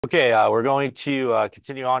Okay, we're going to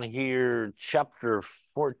continue on here. Chapter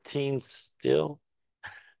 14 still.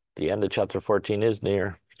 The end of chapter 14 is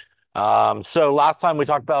near. So last time we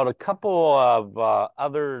talked about a couple of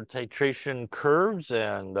other titration curves,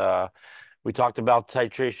 and we talked about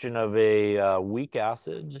titration of a weak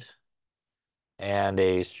acid and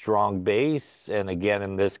a strong base. And again,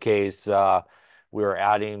 in this case, we're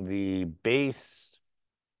adding the base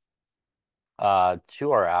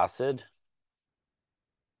to our acid,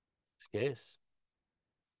 in this case.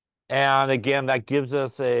 And again, that gives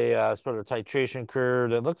us a sort of titration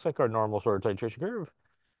curve that looks like our normal sort of titration curve.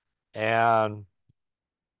 And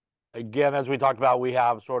again, as we talked about, we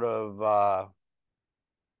have sort of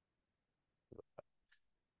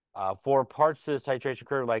four parts to this titration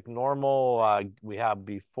curve. Like normal, we have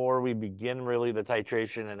before we begin really the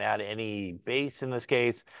titration and add any base in this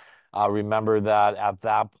case. Remember that at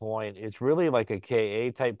that point, it's really like a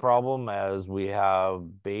Ka type problem as we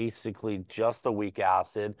have basically just a weak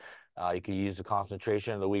acid. You can use the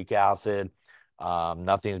concentration of the weak acid.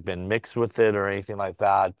 Nothing's been mixed with it or anything like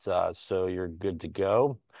that, so you're good to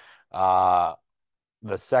go. The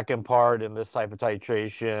second part in this type of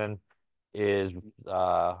titration is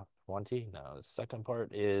 20. No, the second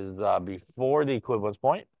part is before the equivalence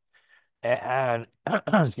point. And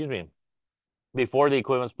excuse me, before the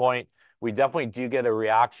equivalence point, we definitely do get a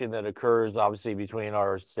reaction that occurs obviously between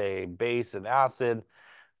our, say, base and acid.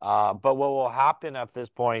 But what will happen at this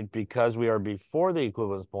point, because we are before the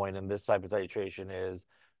equivalence point in this type of titration, is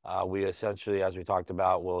we essentially, as we talked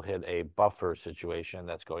about, will hit a buffer situation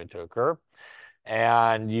that's going to occur.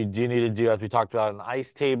 And you do need to do, as we talked about, an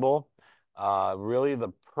ice table. Really,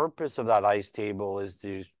 the purpose of that ice table is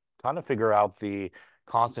to kind of figure out the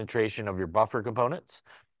concentration of your buffer components.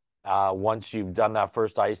 Once you've done that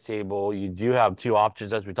first ice table, you do have two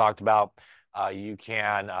options, as we talked about. You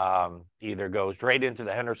can either go straight into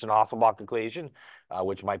the Henderson-Hasselbalch equation,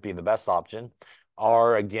 which might be the best option,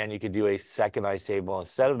 or again, you could do a second ice table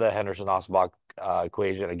instead of the Henderson-Hasselbalch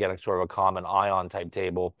equation. Again, it's sort of a common ion type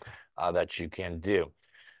table that you can do.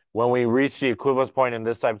 When we reach the equivalence point in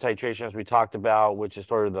this type of titration, as we talked about, which is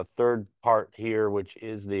sort of the third part here, which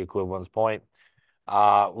is the equivalence point,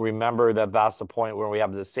 remember that that's the point where we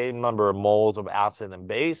have the same number of moles of acid and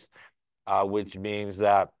base, which means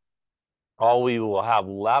that all we will have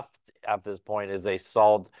left at this point is a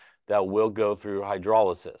salt that will go through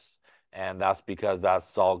hydrolysis. And that's because that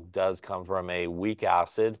salt does come from a weak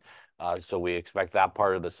acid. So we expect that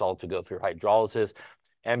part of the salt to go through hydrolysis.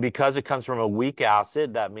 And because it comes from a weak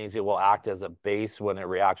acid, that means it will act as a base when it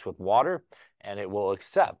reacts with water, and it will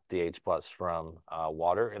accept the H plus from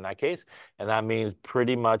water in that case. And that means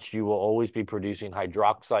pretty much you will always be producing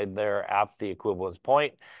hydroxide there at the equivalence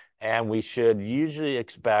point. And we should usually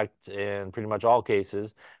expect, in pretty much all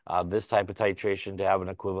cases, this type of titration to have an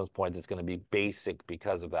equivalence point that's going to be basic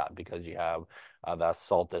because of that, because you have that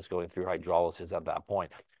salt that's going through hydrolysis at that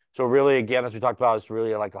point. So really, again, as we talked about, it's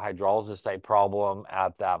really like a hydrolysis type problem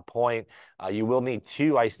at that point. You will need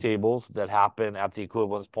two ice tables that happen at the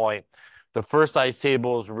equivalence point. The first ice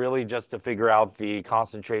table is really just to figure out the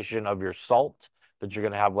concentration of your salt that you're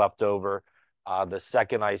going to have left over. The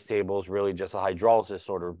second ice table is really just a hydrolysis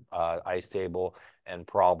sort of ice table and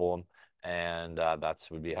problem. And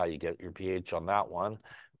that's would be how you get your pH on that one.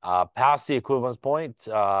 Past the equivalence point,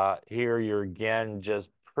 here you're again just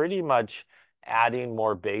pretty much adding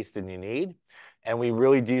more base than you need. And we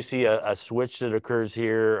really do see a switch that occurs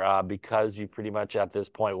here because you pretty much at this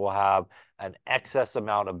point will have an excess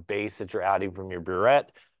amount of base that you're adding from your burette.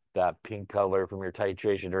 That pink color from your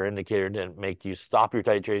titration or indicator didn't make you stop your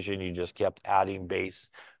titration. You just kept adding base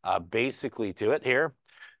basically to it here.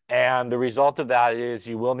 And the result of that is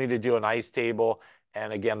you will need to do an ice table.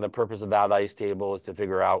 And again, the purpose of that ice table is to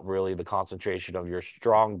figure out really the concentration of your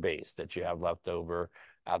strong base that you have left over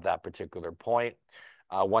at that particular point.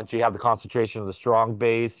 Once you have the concentration of the strong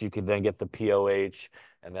base, you can then get the pOH,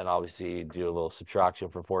 and then obviously do a little subtraction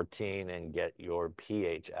for 14 and get your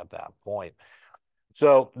pH at that point.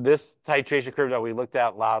 So this titration curve that we looked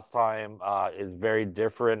at last time is very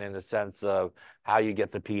different in the sense of how you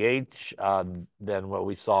get the pH than what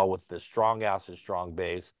we saw with the strong acid, strong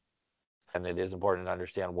base. And it is important to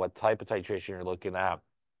understand what type of titration you're looking at.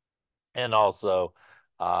 And also,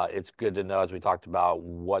 it's good to know, as we talked about,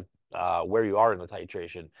 where you are in the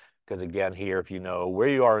titration. Because again, here, if you know where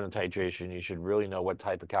you are in the titration, you should really know what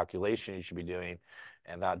type of calculation you should be doing.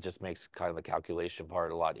 And that just makes kind of the calculation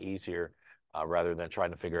part a lot easier rather than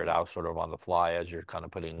trying to figure it out sort of on the fly as you're kind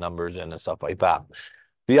of putting numbers in and stuff like that.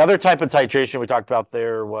 The other type of titration we talked about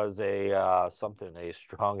there was a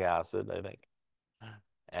strong acid, I think,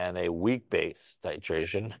 and a weak base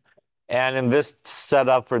titration. And in this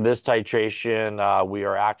setup for this titration, we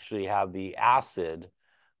are actually have the acid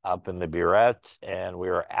up in the burette, and we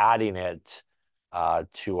are adding it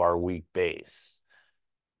to our weak base.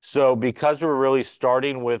 So because we're really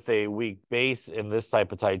starting with a weak base in this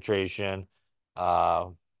type of titration, uh,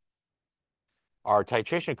 our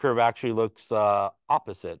titration curve actually looks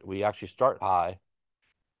opposite. We actually start high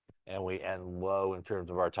and we end low in terms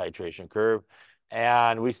of our titration curve.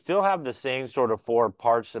 And we still have the same sort of four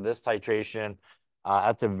parts to this titration.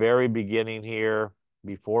 At the very beginning here,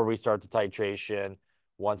 before we start the titration,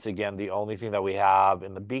 once again, the only thing that we have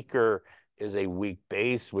in the beaker is a weak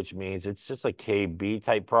base, which means it's just a KB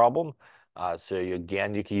type problem. So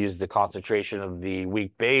again, you can use the concentration of the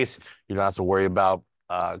weak base. You don't have to worry about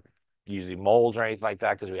using moles or anything like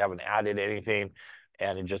that because we haven't added anything,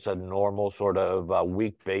 and it's just a normal sort of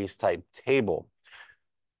weak base type table.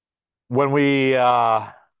 When we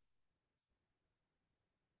start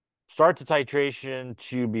the titration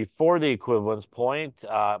to before the equivalence point,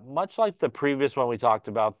 much like the previous one we talked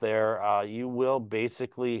about there, you will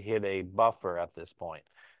basically hit a buffer at this point.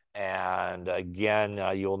 And again,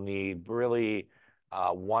 you'll need really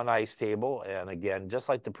one ice table. And again, just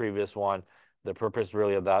like the previous one, the purpose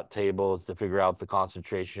really of that table is to figure out the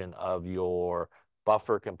concentration of your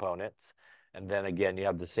buffer components. And then again, you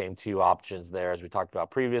have the same two options there as we talked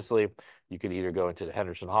about previously. You could either go into the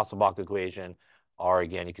Henderson-Hasselbalch equation, or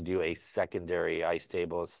again, you could do a secondary ice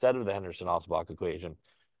table instead of the Henderson-Hasselbalch equation.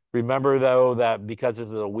 Remember, though, that because this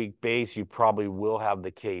is a weak base, you probably will have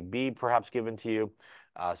the KB perhaps given to you.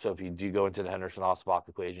 So if you do go into the Henderson-Hasselbalch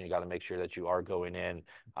equation, you got to make sure that you are going in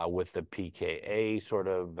with the pKa sort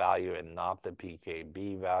of value and not the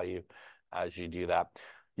pKb value as you do that.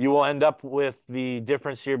 You will end up with the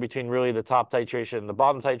difference here between really the top titration and the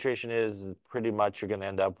bottom titration is pretty much you're going to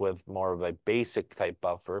end up with more of a basic type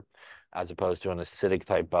buffer as opposed to an acidic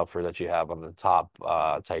type buffer that you have on the top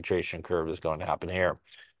titration curve is going to happen here.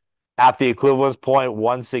 At the equivalence point,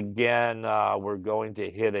 once again, we're going to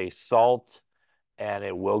hit a salt, and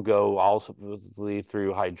it will go also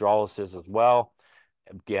through hydrolysis as well,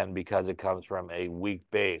 again, because it comes from a weak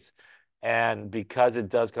base. And because it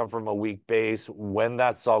does come from a weak base, when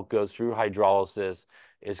that salt goes through hydrolysis,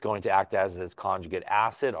 it's going to act as its conjugate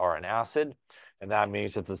acid or an acid. And that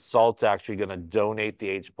means that the salt's actually going to donate the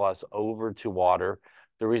H plus over to water.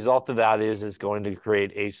 The result of that is it's going to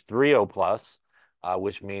create H3O plus,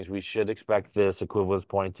 which means we should expect this equivalence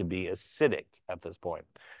point to be acidic at this point.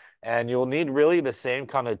 And you'll need really the same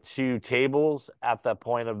kind of two tables at that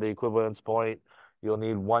point of the equivalence point. You'll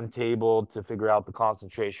need one table to figure out the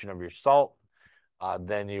concentration of your salt.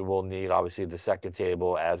 Then you will need, obviously, the second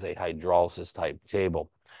table as a hydrolysis type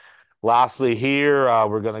table. Lastly here,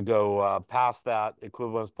 we're going to go past that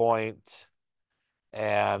equivalence point,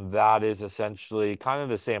 and that is essentially kind of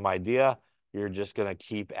the same idea. You're just going to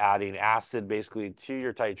keep adding acid basically to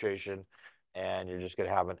your titration, and you're just going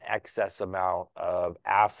to have an excess amount of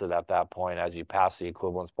acid at that point as you pass the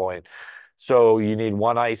equivalence point. So you need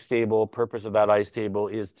one ice table. Purpose of that ice table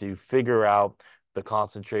is to figure out the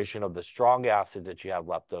concentration of the strong acid that you have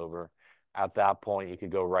left over. At that point, you could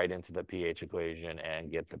go right into the pH equation and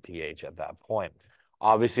get the pH at that point.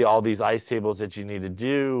 Obviously, all these ice tables that you need to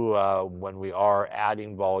do when we are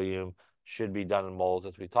adding volume should be done in moles,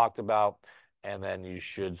 as we talked about. And then you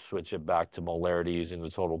should switch it back to molarity using the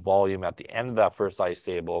total volume at the end of that first ice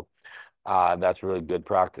table. That's really good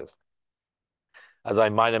practice. As I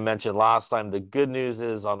might have mentioned last time, the good news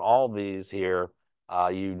is on all these here,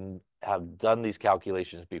 you have done these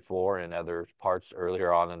calculations before in other parts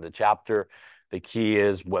earlier on in the chapter. The key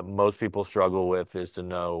is what most people struggle with is to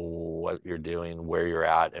know what you're doing, where you're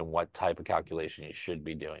at, and what type of calculation you should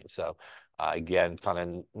be doing. So again, kind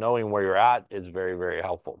of knowing where you're at is very, very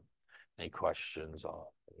helpful. Any questions on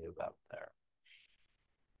about there?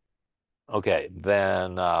 Okay,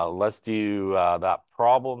 then let's do that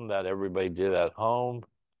problem that everybody did at home.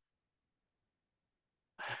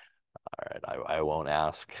 All right, I won't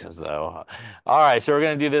ask. So, all right, so we're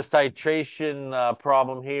going to do this titration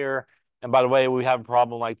problem here. And by the way, we have a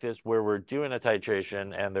problem like this where we're doing a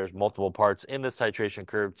titration and there's multiple parts in this titration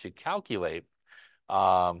curve to calculate.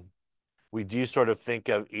 We do sort of think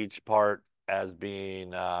of each part as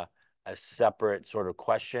being a separate sort of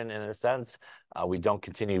question in a sense. We don't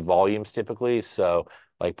continue volumes typically. So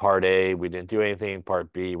like part A, we didn't do anything.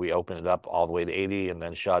 Part B, we opened it up all the way to 80 and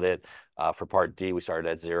then shut it. For part D, we started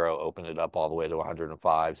at 0, opened it up all the way to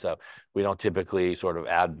 105. So we don't typically sort of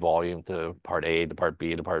add volume to part A, to part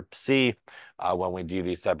B, to part C when we do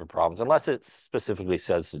these type of problems, unless it specifically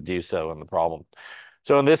says to do so in the problem.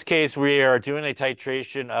 So in this case, we are doing a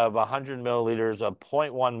titration of 100 milliliters of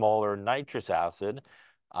 0.1 molar nitrous acid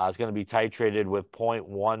It's going to be titrated with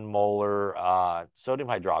 0.1 molar sodium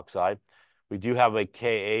hydroxide. We do have a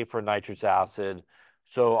Ka for nitrous acid.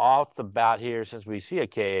 So off the bat here, since we see a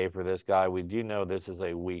Ka for this guy, we do know this is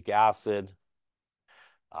a weak acid.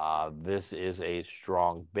 This is a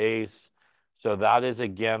strong base. So that is,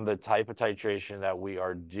 again, the type of titration that we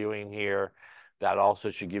are doing here. That also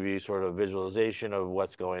should give you sort of visualization of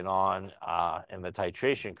what's going on in the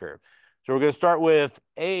titration curve. So we're going to start with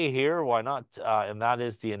A here. Why not? And that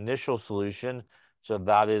is the initial solution. So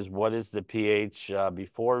that is what is the pH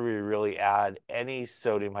before we really add any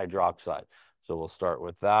sodium hydroxide. So we'll start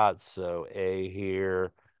with that. So A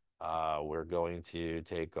here, we're going to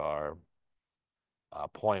take our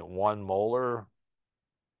 0.1 molar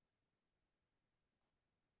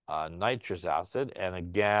nitrous acid. And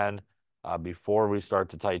again, before we start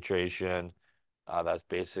the titration, that's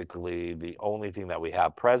basically the only thing that we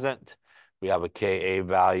have present. We have a Ka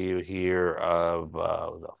value here of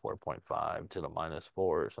 4.5 to the -4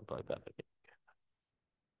 or something like that.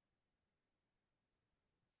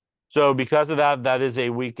 So because of that, that is a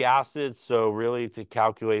weak acid. So really to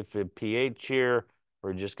calculate the pH here,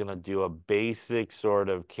 we're just going to do a basic sort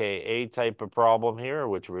of Ka type of problem here,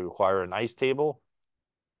 which will require an ice table.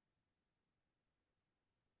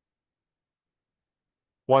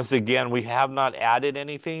 Once again, we have not added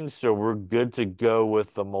anything, so we're good to go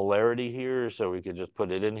with the molarity here. So we could just put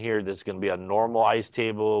it in here. This is going to be a normal ice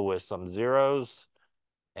table with some zeros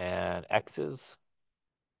and x's.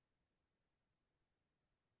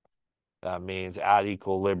 That means at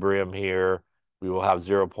equilibrium here, we will have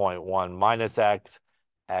 0.1 minus x,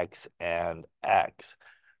 x, and x.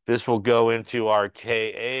 This will go into our Ka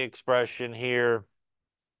expression here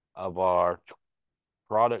of our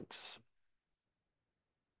products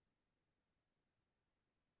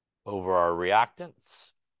over our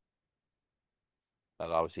reactants.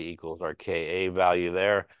 That obviously equals our Ka value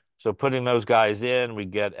there. So putting those guys in, we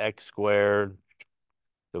get x squared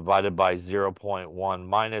divided by 0.1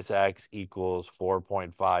 minus x equals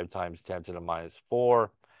 4.5 times 10 to the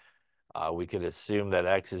 -4. We could assume that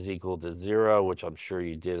x is equal to 0, which I'm sure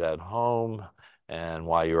you did at home. And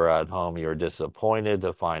while you were at home, you were disappointed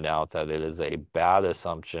to find out that it is a bad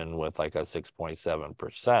assumption with like a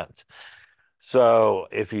 6.7%. So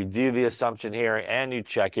if you do the assumption here and you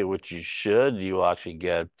check it, which you should, you will actually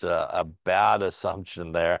get a bad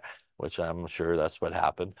assumption there, which I'm sure that's what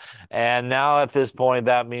happened. And now at this point,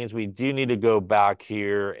 that means we do need to go back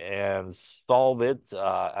here and solve it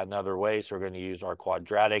another way. So we're going to use our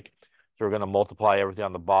quadratic. So we're going to multiply everything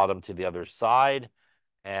on the bottom to the other side.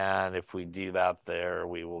 And if we do that there,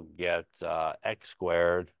 we will get x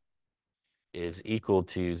squared is equal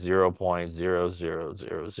to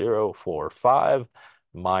 0.00045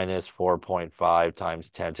 minus 4.5 times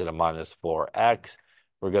 10 to the -4x.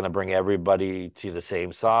 We're going to bring everybody to the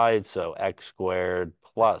same side. So x squared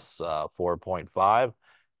plus 4.5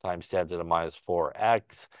 times 10 to the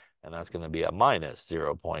 -4x. And that's going to be a minus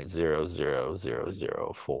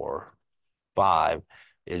 0.000045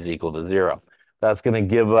 is equal to 0. That's going to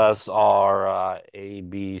give us our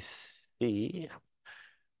ABC.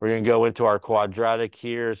 We're going to go into our quadratic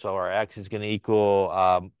here. So our x is going to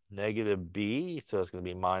equal negative b. So it's going to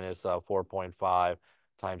be minus 4.5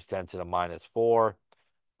 times 10 to the -4.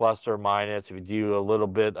 Plus or minus, if you do a little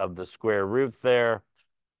bit of the square root there,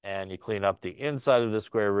 and you clean up the inside of the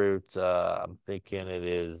square root, I'm thinking it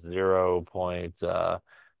is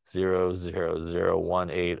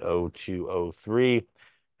 0.000180203. If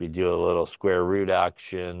you do a little square root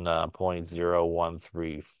action,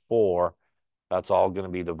 0.0134. That's all going to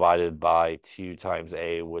be divided by 2 times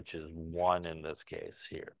a, which is 1 in this case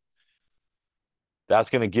here. That's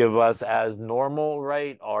going to give us, as normal,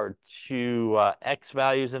 right, our two x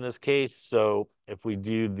values in this case. So if we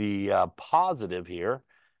do the positive here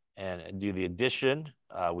and do the addition,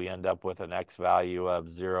 we end up with an x value of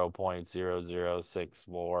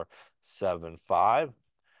 0.006475.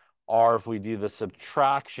 Or if we do the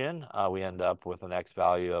subtraction, we end up with an x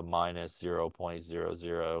value of minus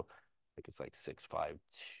 0.00. I think it's like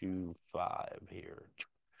 6525 here.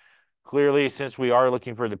 Clearly, since we are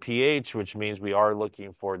looking for the pH, which means we are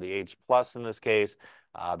looking for the H plus in this case,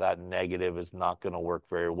 that negative is not going to work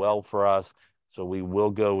very well for us. So we will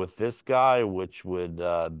go with this guy, which would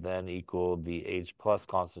then equal the H plus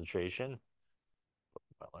concentration.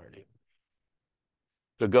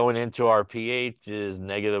 So going into our pH is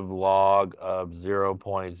negative log of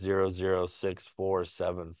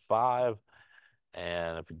 0.006475.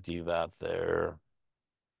 And if we do that there,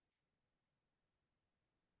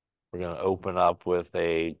 we're going to open up with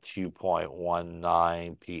a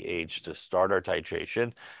 2.19 pH to start our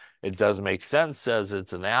titration. It does make sense as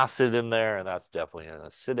it's an acid in there, and that's definitely an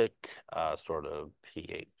acidic sort of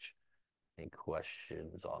pH. Any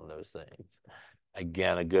questions on those things?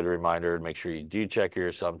 Again, a good reminder, make sure you do check your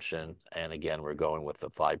assumption. And again, we're going with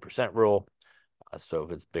the 5% rule. So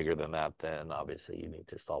if it's bigger than that, then obviously you need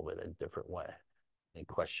to solve it a different way. Any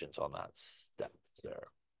questions on that step there?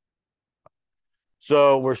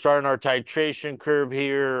 So we're starting our titration curve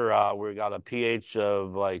here. We got a pH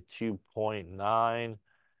of like 2.9.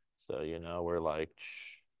 So, we're like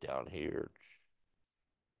down here.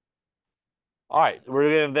 All right, we're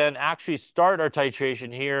going to then actually start our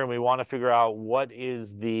titration here, and we want to figure out what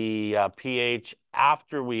is the pH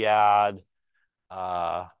after we add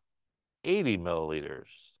 80 milliliters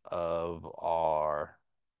of our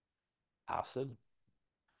acid,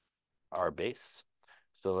 our base.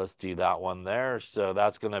 So let's do that one there. So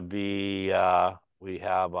that's going to be, we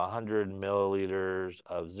have 100 milliliters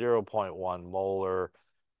of 0.1 molar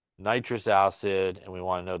nitrous acid, and we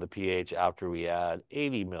want to know the pH after we add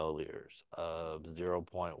 80 milliliters of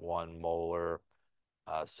 0.1 molar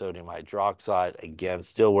sodium hydroxide. Again,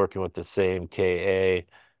 still working with the same Ka,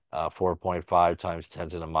 4.5 times 10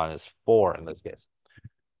 to the minus 4 in this case.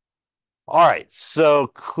 All right, so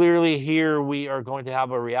clearly here we are going to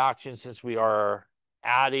have a reaction since we are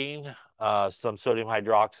adding some sodium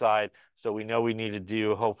hydroxide. So we know we need to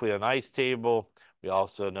do hopefully an ice table. We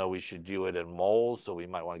also know we should do it in moles, so we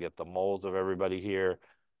might want to get the moles of everybody here.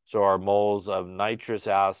 So our moles of nitrous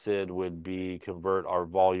acid would be convert our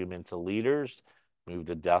volume into liters, move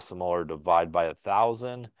the decimal or divide by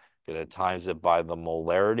 1,000, gonna times it by the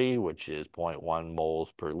molarity, which is 0.1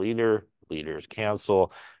 moles per liter. Liters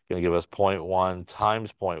cancel, gonna give us 0.1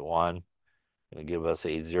 times 0.1, gonna give us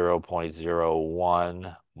a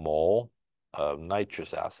 0.01 mole of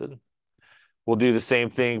nitrous acid. We'll do the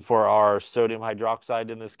same thing for our sodium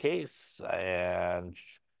hydroxide in this case, and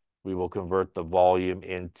we will convert the volume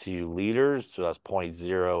into liters. So that's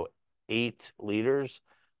 0.08 liters.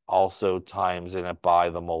 Also times in it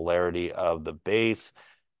by the molarity of the base,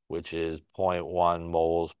 which is 0.1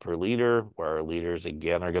 moles per liter, where our liters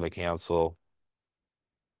again are going to cancel.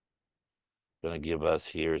 Going to give us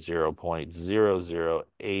here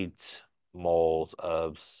 0.008 moles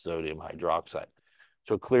of sodium hydroxide.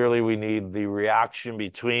 So clearly we need the reaction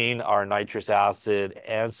between our nitrous acid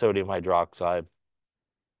and sodium hydroxide.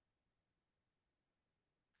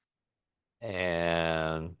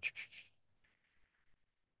 And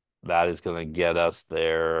that is going to get us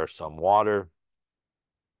there some water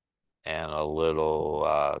and a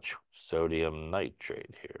little sodium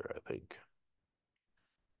nitrate here, I think.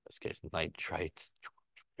 In this case, nitrite.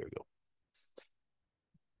 Here we go.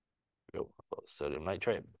 Here we go. Sodium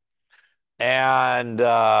nitrate. And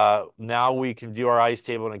now we can do our ice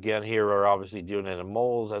table. And again, here we're obviously doing it in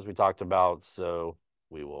moles as we talked about. So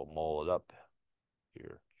we will mole it up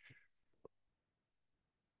here.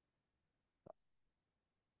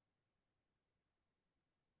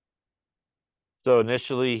 So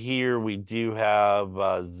initially here we do have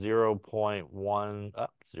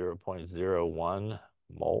 0.01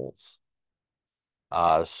 moles.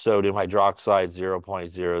 Sodium hydroxide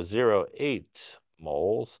 0.008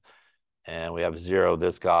 moles. And we have 0,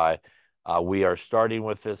 this guy. We are starting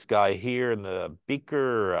with this guy here in the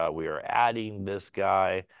beaker. We are adding this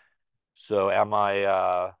guy. So am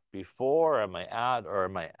I before, am I at, or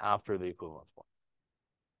am I after the equivalence point?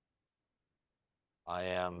 I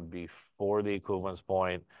am before the equivalence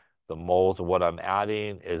point. The moles of what I'm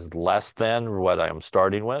adding is less than what I'm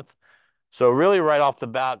starting with. So really right off the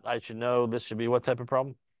bat, I should know this should be what type of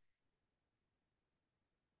problem?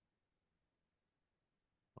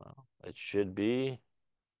 Well, it should be,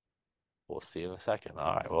 we'll see in a second.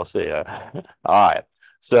 All right, we'll see. All right,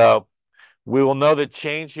 so we will know the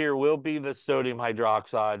change here will be the sodium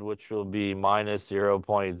hydroxide, which will be minus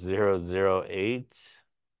 0.008,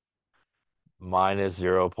 minus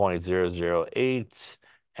 0.008,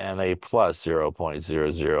 and a plus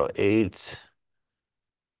 0.008.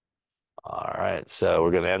 All right, so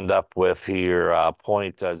we're going to end up with here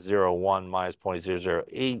 0.01 minus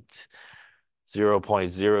 0.008,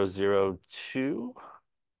 0.002,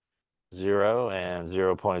 0, and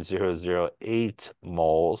 0.008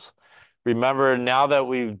 moles. Remember, now that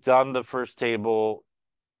we've done the first table,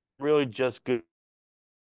 really just go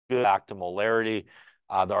back to molarity.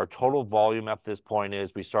 Our total volume at this point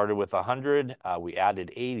is we started with 100, we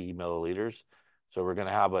added 80 milliliters. So we're going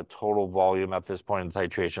to have a total volume at this point in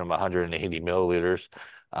titration of 180 milliliters.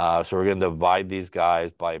 So we're going to divide these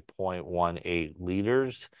guys by 0.18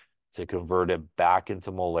 liters to convert it back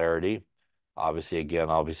into molarity. Obviously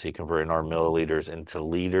converting our milliliters into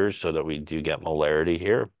liters so that we do get molarity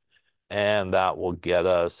here. And that will get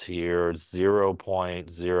us here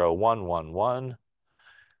 0.0111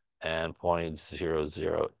 and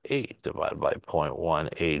 0.008 divided by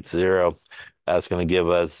 0.180. That's going to give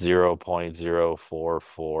us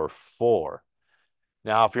 0.0444.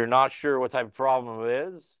 Now, if you're not sure what type of problem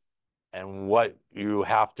it is and what you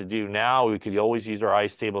have to do now, we could always use our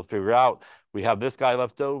ICE table to figure out. We have this guy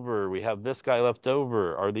left over. We have this guy left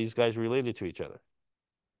over. Are these guys related to each other?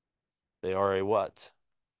 They are a what?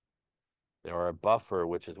 They are a buffer,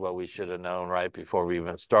 which is what we should have known right before we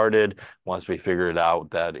even started. Once we figured out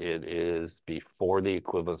that it is before the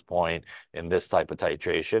equivalence point in this type of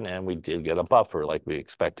titration, and we did get a buffer like we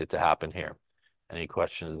expected to happen here. Any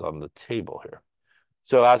questions on the table here?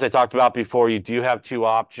 So as I talked about before, you do have two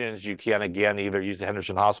options. You can, again, either use the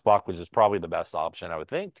Henderson-Hasselbalch, which is probably the best option, I would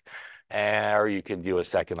think, or you can do a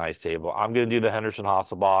second ICE table. I'm going to do the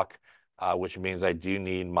Henderson-Hasselbalch, which means I do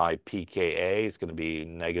need my pKa. It's going to be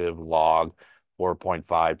negative log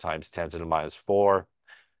 4.5 times 10 to the minus 4.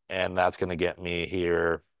 And that's going to get me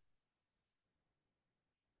here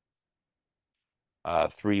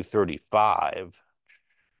 335.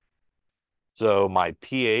 So my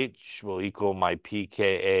pH will equal my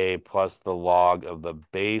pKa plus the log of the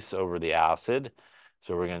base over the acid.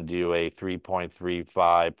 So we're going to do a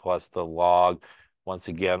 3.35 plus the log. Once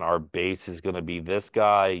again, our base is going to be this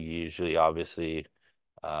guy. Usually, obviously,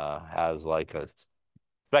 has like a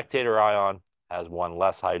spectator ion, has one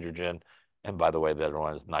less hydrogen. And by the way, the other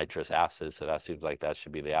one is nitrous acid. So that seems like that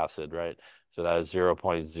should be the acid, right? So that is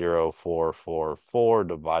 0.0444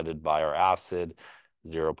 divided by our acid.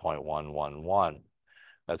 0.111.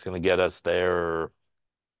 That's going to get us there.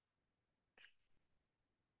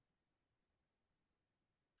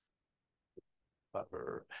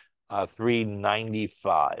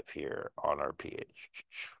 395 here on our pH.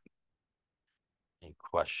 Any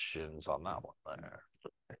questions on that one there?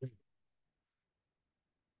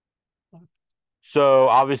 So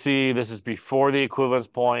obviously this is before the equivalence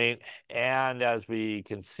point, and as we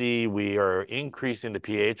can see, we are increasing the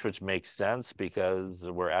pH, which makes sense because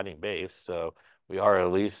we're adding base. So we are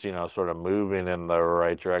at least, sort of moving in the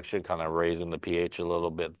right direction, kind of raising the pH a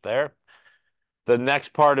little bit there. The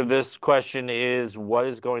next part of this question is, what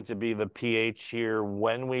is going to be the pH here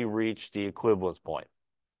when we reach the equivalence point?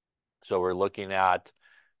 So we're looking at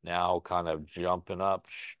now kind of jumping up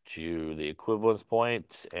to the equivalence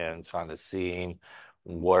point and kind of seeing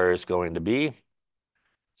where it's going to be.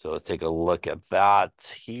 So let's take a look at that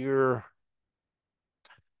here.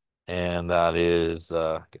 And that is,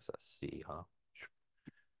 I guess that's C, huh?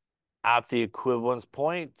 At the equivalence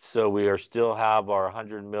point, so we are still have our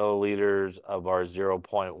 100 milliliters of our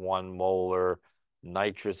 0.1 molar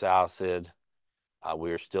nitrous acid.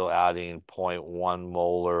 We are still adding 0.1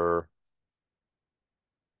 molar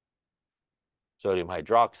sodium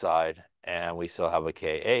hydroxide, and we still have a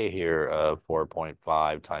Ka here of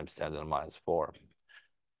 4.5 times 10 to the minus 4.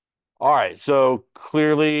 All right, so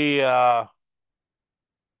clearly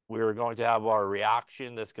we're going to have our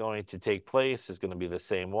reaction that's going to take place is going to be the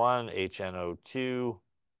same one, HNO2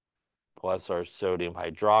 plus our sodium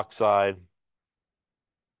hydroxide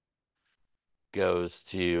goes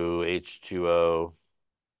to H2O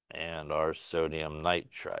and our sodium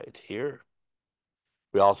nitrite here.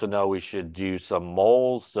 We also know we should do some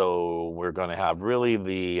moles, so we're going to have really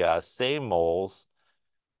the same moles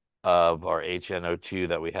of our HNO2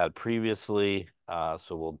 that we had previously.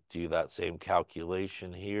 So we'll do that same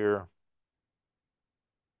calculation here.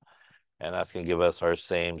 And that's going to give us our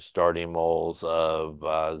same starting moles of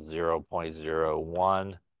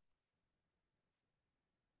 0.01.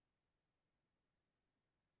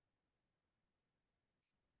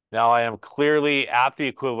 Now I am clearly at the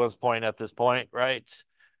equivalence point at this point, right?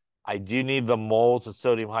 I do need the moles of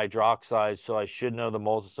sodium hydroxide, so I should know the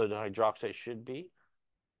moles of sodium hydroxide should be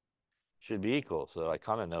equal. So I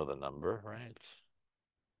kind of know the number, right?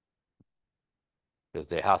 Because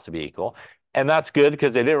they has to be equal. And that's good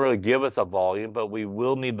because they didn't really give us a volume, but we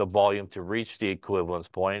will need the volume to reach the equivalence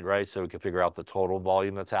point, right? So we can figure out the total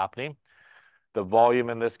volume that's happening. The volume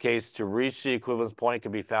in this case to reach the equivalence point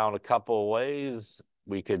can be found a couple of ways.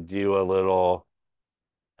 We could do a little,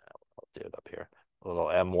 I'll do it up here, a little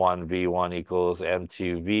M1 V1 equals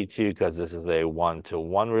M2 V2 because this is a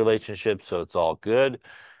 1-to-1 relationship, so it's all good.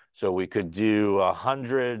 So we could do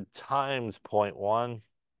 100 times 0.1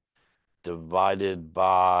 divided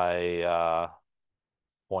by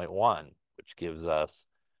 0.1, which gives us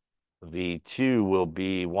V2 will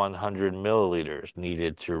be 100 milliliters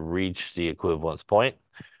needed to reach the equivalence point.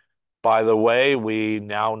 By the way, we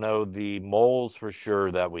now know the moles for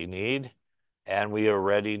sure that we need, and we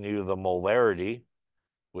already knew the molarity.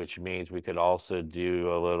 which means we could also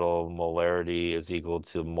do a little molarity is equal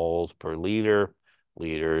to moles per liter.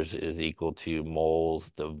 Liters is equal to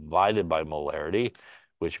moles divided by molarity,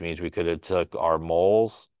 which means we could have took our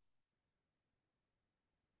moles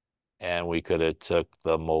and we could have took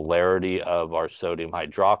the molarity of our sodium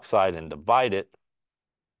hydroxide and divide it.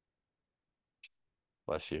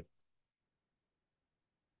 Bless you.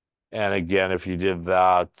 And again, if you did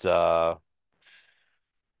that,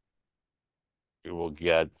 you will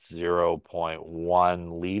get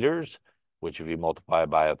 0.1 liters, which if you multiply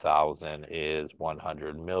by 1,000 is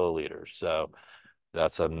 100 milliliters. So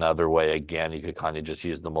that's another way. Again, you could kind of just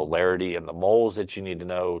use the molarity and the moles that you need to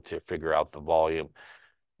know to figure out the volume.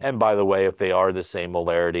 And by the way, if they are the same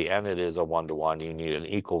molarity and it is a 1-to-1, you need an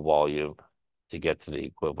equal volume to get to the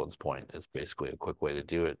equivalence point. It's basically a quick way to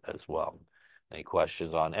do it as well. Any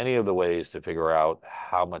questions on any of the ways to figure out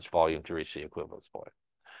how much volume to reach the equivalence point?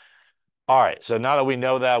 All right, so now that we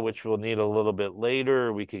know that, which we'll need a little bit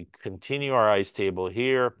later, we could continue our ice table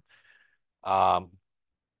here. By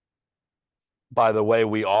the way,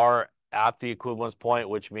 we are at the equivalence point,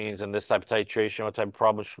 which means in this type of titration, what type of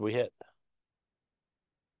problem should we hit?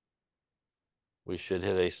 We should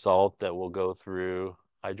hit a salt that will go through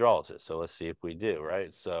hydrolysis. So let's see if we do,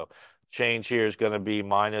 right? So change here is going to be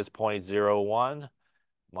minus 0.01,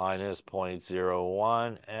 minus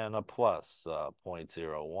 0.01, and a plus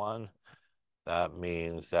 0.01. That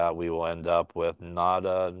means that we will end up with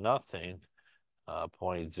nada, nothing,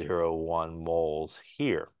 0.01 moles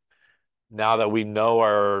here. Now that we know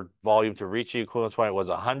our volume to reach the equivalence point was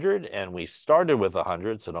 100, and we started with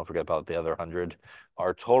 100, so don't forget about the other 100,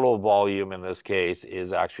 our total volume in this case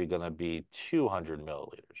is actually going to be 200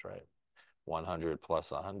 milliliters, right? 100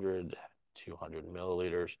 plus 100, 200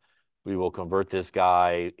 milliliters. We will convert this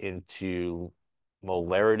guy into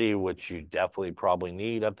molarity, which you definitely probably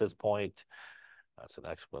need at this point. That's an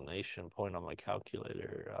explanation point on my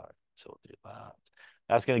calculator. So we'll do that.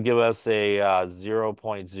 That's going to give us a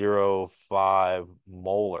 0.05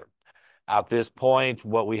 molar. At this point,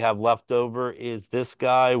 what we have left over is this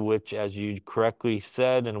guy, which, as you correctly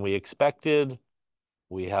said and we expected,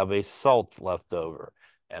 we have a salt left over.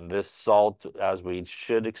 And this salt, as we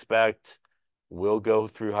should expect, will go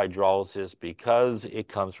through hydrolysis because it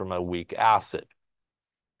comes from a weak acid.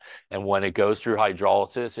 And when it goes through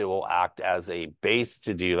hydrolysis, it will act as a base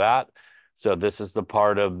to do that. So this is the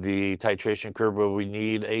part of the titration curve where we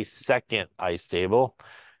need a second ice table.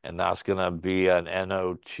 And that's going to be an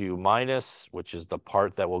NO2 minus, which is the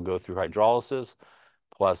part that will go through hydrolysis,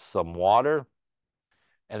 plus some water.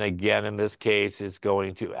 And again, in this case, it's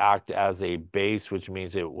going to act as a base, which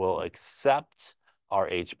means it will accept our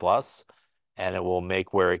H plus, and it will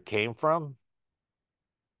make where it came from,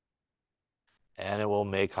 and it will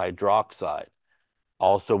make hydroxide.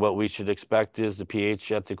 Also, what we should expect is the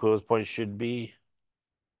pH at the equivalence point should be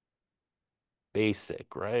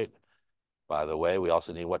basic, right? By the way, we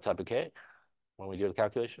also need what type of K when we do the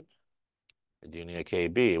calculation? We do need a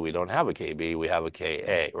KB. We don't have a KB, we have a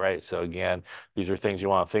Ka, right? So again, these are things you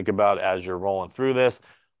want to think about as you're rolling through this.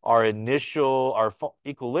 Our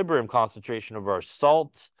equilibrium concentration of our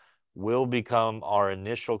salts will become our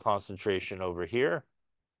initial concentration over here.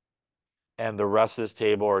 And the rest of this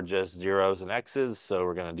table are just zeros and X's. So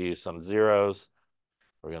we're going to do some zeros.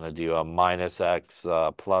 We're going to do a minus X,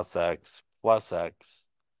 plus X, plus X.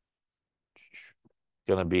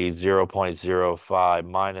 Going to be 0.05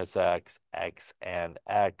 minus X, X, and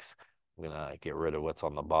X. I'm going to get rid of what's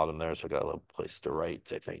on the bottom there, so I got a little place to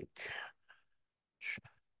write, I think.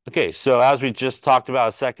 Okay, so as we just talked about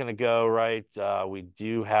a second ago, right, we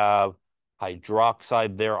do have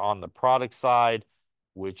hydroxide there on the product side,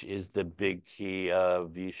 which is the big key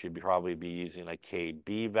of you should probably be using a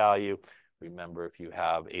KB value. Remember, if you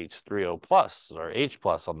have H3O plus or H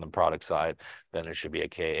plus on the product side, then it should be a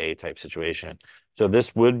Ka type situation. So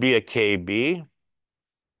this would be a KB,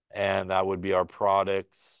 and that would be our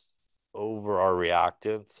products over our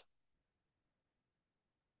reactants.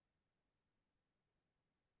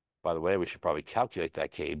 By the way, we should probably calculate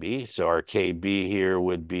that KB. So our KB here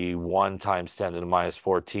would be 1 times 10 to the minus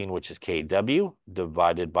 14, which is KW,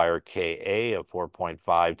 divided by our Ka of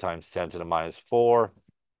 4.5 times 10 to the minus 4.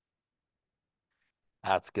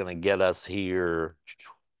 That's going to get us here.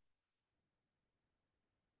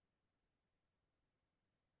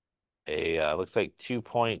 Looks like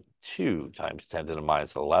 2.2 times 10 to the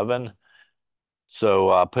minus 11.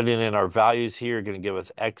 So putting in our values here, going to give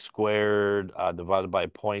us x squared divided by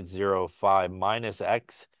 0.05 minus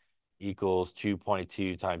x equals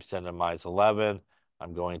 2.2 times 10 to the minus 11.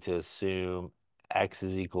 I'm going to assume x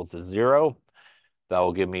is equal to 0. That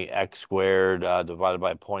will give me x squared divided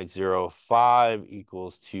by 0.05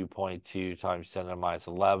 equals 2.2 times 10 to the minus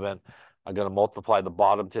 11. I'm going to multiply the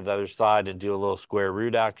bottom to the other side and do a little square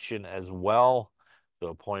root action as well.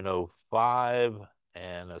 So 0.05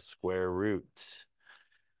 and a square root.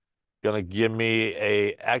 Going to give me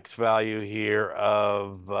a x value here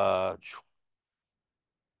of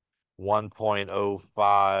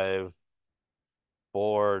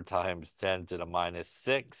 1.054 times 10 to the minus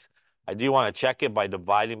 6. I do want to check it by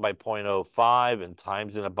dividing by 0.05 and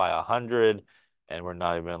timesing it by 100. And we're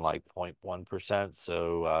not even like 0.1%.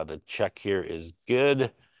 So the check here is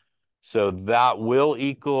good. So that will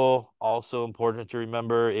equal, also important to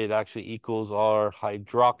remember, it actually equals our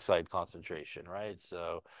hydroxide concentration, right?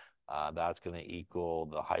 So that's going to equal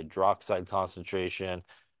the hydroxide concentration.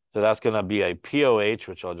 So that's going to be a POH,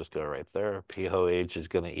 which I'll just go right there. POH is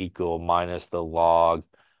going to equal minus the log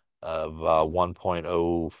of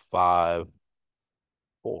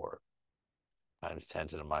 1.054 times 10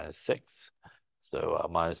 to the minus 6. So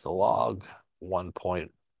minus the log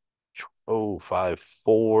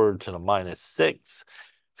 1.054 to the minus 6.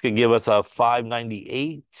 It's going to give us a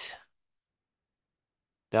 598.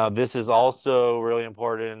 Now, this is also really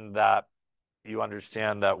important that you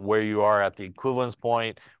understand that where you are at the equivalence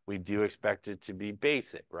point, we do expect it to be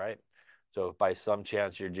basic, right? So if by some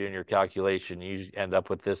chance you're doing your calculation, you end up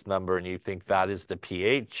with this number and you think that is the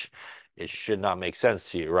pH, it should not make sense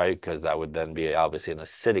to you, right? Because that would then be obviously an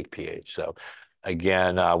acidic pH. So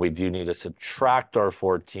again, we do need to subtract our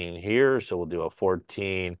 14 here. So we'll do a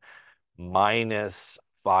 14 minus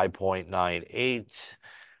 5.98.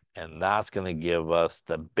 And that's going to give us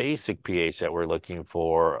the basic pH that we're looking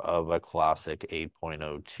for of a classic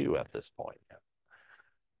 8.02 at this point.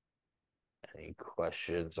 Any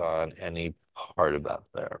questions on any part of that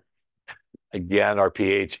there? Again, our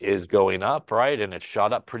pH is going up, right? And it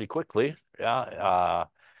shot up pretty quickly. Yeah.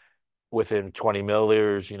 Within 20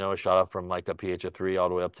 milliliters, it shot up from like a pH of 3 all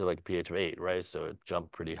the way up to like a pH of 8, right? So it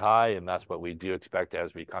jumped pretty high. And that's what we do expect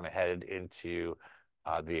as we kind of headed into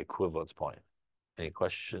the equivalence point. Any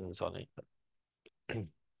questions on it?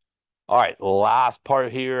 All right, last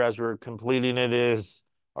part here as we're completing it is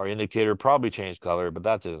our indicator probably changed color, but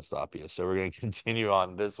that didn't stop you. So we're going to continue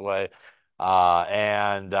on this way.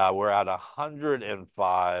 And we're at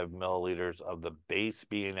 105 milliliters of the base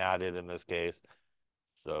being added in this case.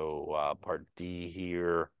 So part D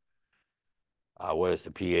here, what is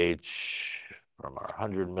the pH from our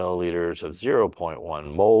 100 milliliters of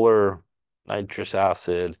 0.1 molar nitrous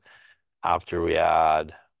acid after we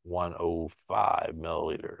add 105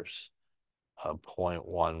 milliliters of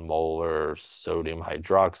 0.1 molar sodium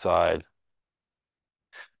hydroxide.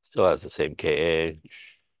 Still has the same Ka.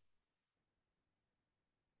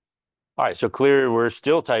 All right, so clear, we're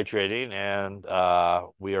still titrating, and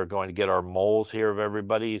we are going to get our moles here of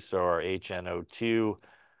everybody. So our HNO2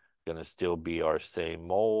 going to still be our same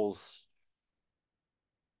moles.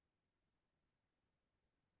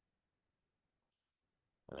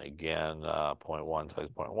 And again, 0.1 times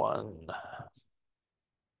 0.1.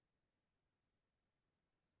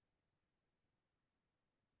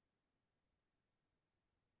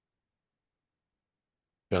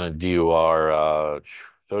 Going to do our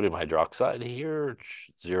sodium hydroxide here,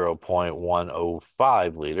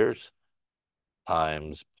 0.105 liters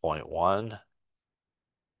times 0.1.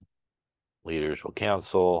 Liters will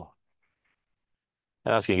cancel.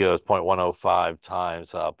 And that's going to give us 0.105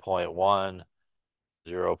 times 0.1,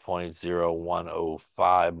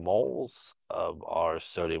 0.0105 moles of our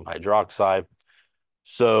sodium hydroxide.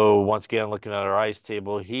 So once again, looking at our ice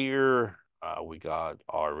table here, we got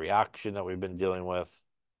our reaction that we've been dealing with.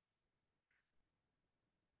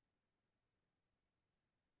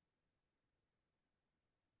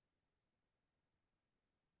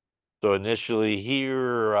 So initially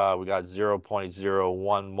here, we got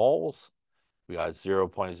 0.01 moles. We got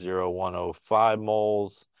 0.0105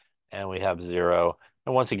 moles, and we have 0.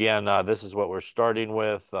 And once again, this is what we're starting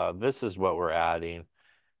with. This is what we're adding.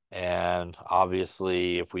 And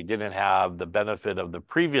obviously, if we didn't have the benefit of the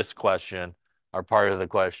previous question, or part of the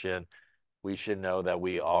question, we should know that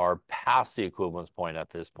we are past the equivalence point at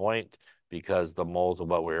this point because the moles of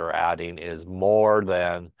what we are adding is more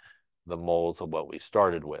than the moles of what we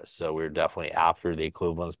started with. So we're definitely after the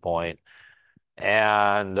equivalence point.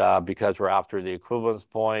 And because we're after the equivalence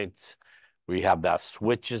point, we have that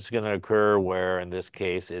switch is going to occur where in this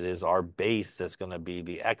case, it is our base that's going to be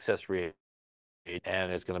the excess reagent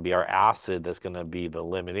and it's going to be our acid that's going to be the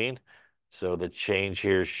limiting. So the change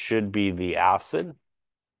here should be the acid.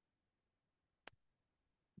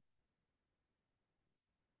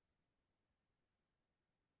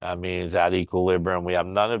 That means at equilibrium, we have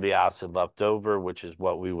none of the acid left over, which is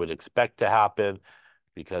what we would expect to happen,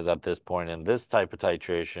 because at this point in this type of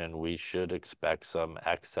titration, we should expect some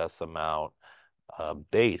excess amount of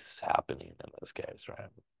base happening in this case, right?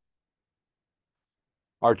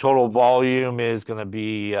 Our total volume is going to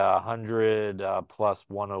be 100 plus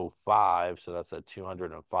 105, so that's a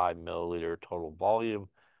 205 milliliter total volume.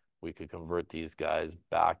 We could convert these guys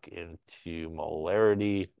back into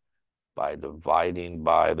molarity by dividing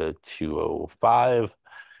by the 205.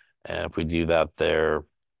 And if we do that there,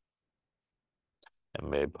 and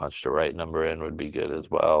maybe punch the right number in would be good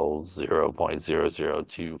as well,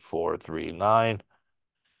 0.002439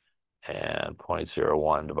 and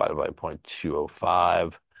 0.01 divided by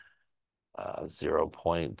 0.205.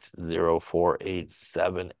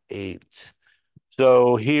 0.04878.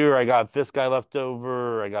 So here I got this guy left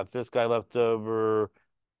over. I got this guy left over.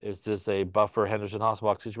 Is this a buffer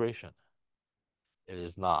Henderson-Hasselbalch situation? It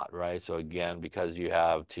is not, right? So again, because you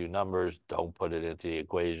have two numbers, don't put it into the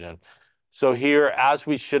equation. So here, as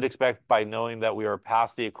we should expect by knowing that we are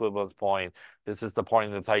past the equivalence point, this is the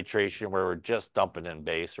point in the titration where we're just dumping in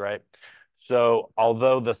base, right? So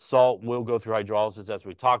although the salt will go through hydrolysis, as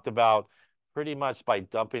we talked about, pretty much by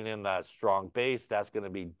dumping in that strong base, that's going to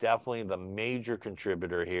be definitely the major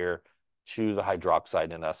contributor here to the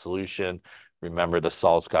hydroxide in that solution. Remember, the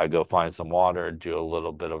salt's got to go find some water and do a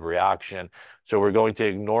little bit of reaction. So we're going to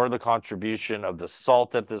ignore the contribution of the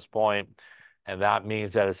salt at this point. And that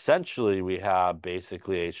means that essentially we have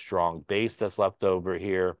basically a strong base that's left over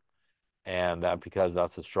here. And that because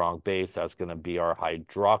that's a strong base, that's going to be our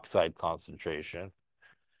hydroxide concentration.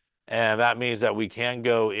 And that means that we can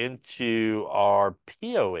go into our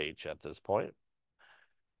POH at this point,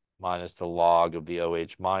 minus the log of the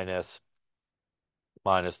OH minus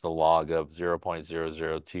the log of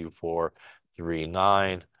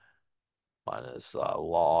 0.002439 minus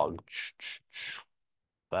log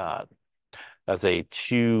that. That's a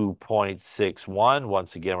 2.61.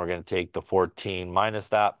 Once again, we're going to take the 14 minus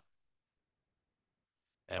that.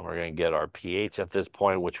 And we're going to get our pH at this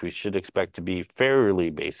point, which we should expect to be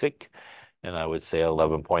fairly basic. And I would say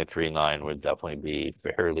 11.39 would definitely be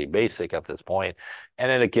fairly basic at this point.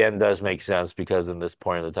 And it again does make sense because in this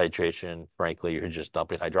point of the titration, frankly, you're just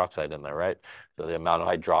dumping hydroxide in there, right? So the amount of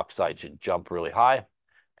hydroxide should jump really high,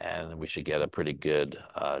 and we should get a pretty good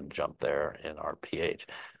jump there in our pH.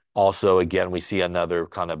 Also, again, we see another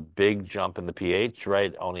kind of big jump in the pH,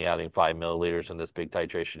 right? Only adding 5 milliliters in this big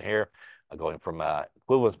titration here, going from a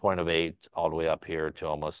equivalence point of 8 all the way up here to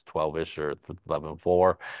almost 12-ish or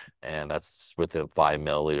 11.4. And that's within 5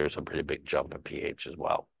 milliliters, a pretty big jump in pH as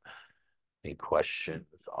well. Any questions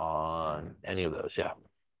on any of those? Yeah.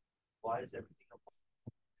 Why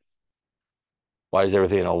is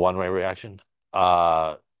everything a one-way reaction?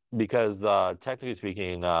 Because technically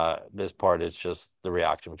speaking, this part is just the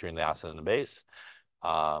reaction between the acid and the base.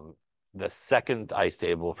 The second ice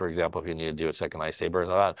table, for example, if you need to do a second ice table or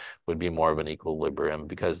that, would be more of an equilibrium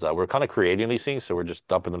because we're kind of creating these things, so we're just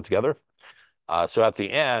dumping them together. So at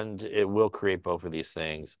the end, it will create both of these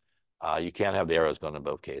things. You can't have the arrows going in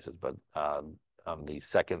both cases, but the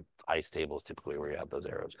second ice table is typically where you have those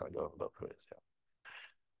arrows kind of go in both ways. Yeah.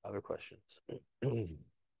 Other questions?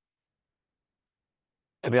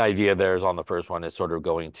 And the idea there is on the first one is sort of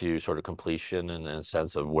going to sort of completion and in a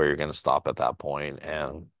sense of where you're going to stop at that point.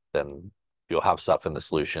 And then you'll have stuff in the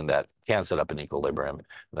solution that can set up an equilibrium. And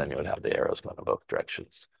then you would have the arrows going in both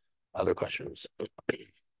directions. Other questions?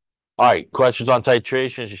 All right, questions on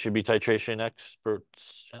titrations. You should be titration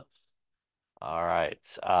experts. Yes. All right.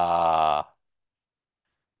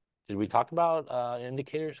 Did we talk about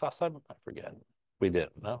indicators last time? I forget. We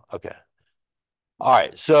didn't, no? Okay. All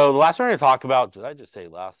right, so the last thing we're going to talk about, did I just say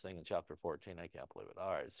last thing in chapter 14? I can't believe it.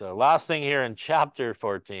 All right, so last thing here in chapter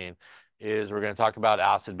 14 is we're going to talk about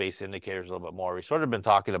acid-base indicators a little bit more. We've sort of been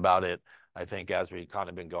talking about it, I think, as we kind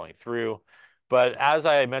of been going through. But as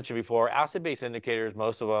I mentioned before, acid-base indicators,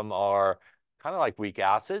 most of them are kind of like weak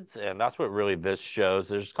acids, and that's what really this shows.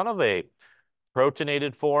 There's kind of a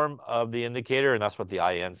protonated form of the indicator, and that's what the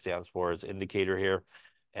IN stands for, is indicator here.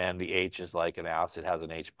 And the H is like an acid has an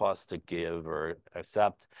H plus to give or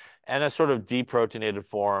accept, and a sort of deprotonated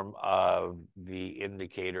form of the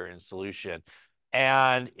indicator in solution.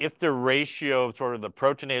 And if the ratio of sort of the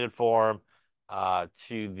protonated form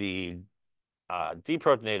to the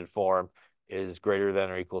deprotonated form is greater than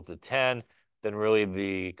or equal to 10, then really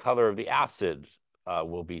the color of the acid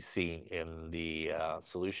will be seen in the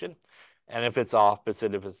solution. And if it's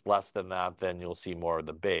opposite, if it's less than that, then you'll see more of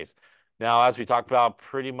the base. Now, as we talked about,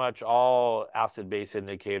 pretty much all acid-base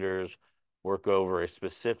indicators work over a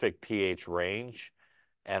specific pH range.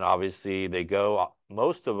 And obviously they go,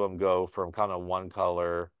 most of them go from kind of one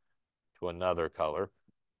color to another color.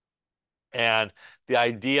 And the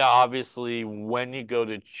idea, obviously, when you go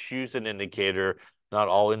to choose an indicator, not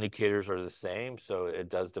all indicators are the same. So it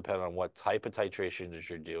does depend on what type of titrations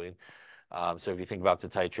you're doing. So if you think about the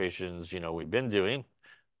titrations, we've been doing,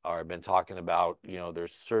 or I've been talking about,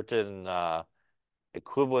 there's certain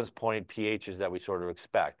equivalence point pHs that we sort of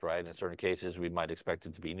expect, right? In certain cases, we might expect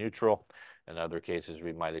it to be neutral. In other cases,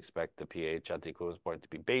 we might expect the pH at the equivalence point to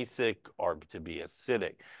be basic or to be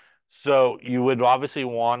acidic. So you would obviously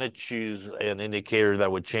want to choose an indicator that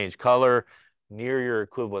would change color near your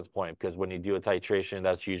equivalence point, because when you do a titration,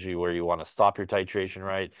 that's usually where you want to stop your titration,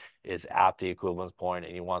 right? Is at the equivalence point,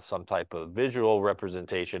 and you want some type of visual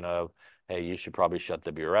representation of, hey, you should probably shut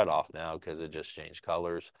the burette off now because it just changed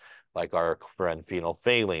colors, like our friend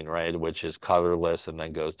phenolphthalein, right, which is colorless and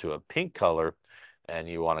then goes to a pink color. And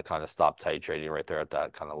you want to kind of stop titrating right there at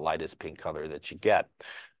that kind of lightest pink color that you get.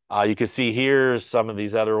 You can see here some of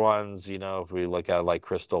these other ones, if we look at like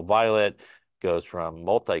crystal violet, goes from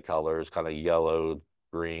multicolors, kind of yellow,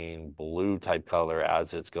 green, blue type color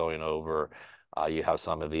as it's going over. You have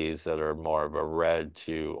some of these that are more of a red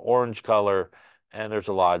to orange color, and there's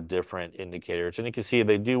a lot of different indicators. And you can see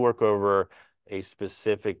they do work over a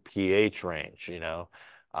specific pH range.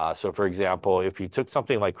 So for example, if you took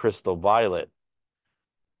something like crystal violet,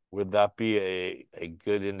 would that be a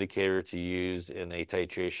good indicator to use in a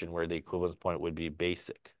titration where the equivalence point would be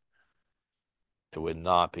basic? It would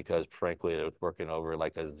not, because frankly, it was working over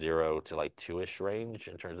like a 0 to like 2-ish range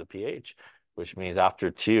in terms of pH, which means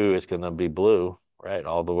after 2, it's going to be blue, right,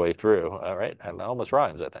 all the way through. All right, and that almost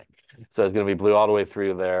rhymes, I think. So it's going to be blue all the way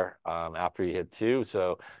through there after you hit 2.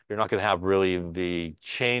 So you're not going to have really the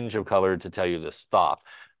change of color to tell you to stop.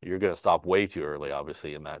 You're going to stop way too early,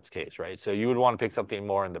 obviously, in that case, right? So you would want to pick something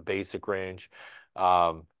more in the basic range.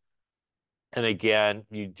 And again,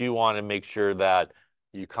 you do want to make sure that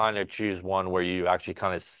you kind of choose one where you actually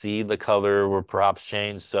kind of see the color or perhaps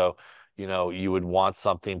change. So, you would want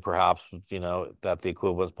something perhaps, that the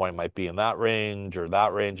equivalence point might be in that range or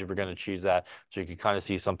that range if you're going to choose that. So you can kind of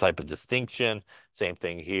see some type of distinction. Same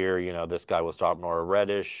thing here, this guy will start more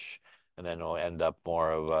reddish and then it'll end up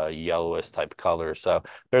more of a yellowish type color. So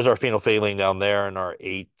there's our phenolphthalein down there in our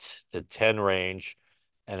 8 to 10 range.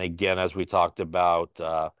 And again, as we talked about,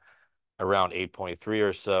 around 8.3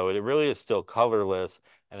 or so. It really is still colorless,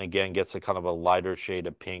 and again gets a kind of a lighter shade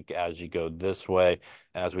of pink as you go this way.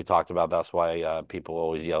 And as we talked about, that's why people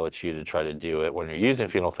always yell at you to try to do it when you're using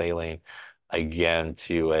phenolphthalein, again,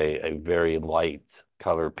 to a very light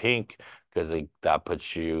color pink, because that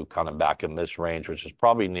puts you kind of back in this range, which is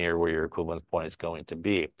probably near where your equivalence point is going to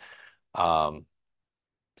be. Um,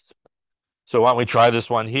 so why don't we try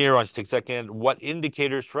this one here? Why don't you take a second? What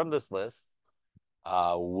indicators from this list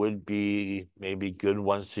would be maybe good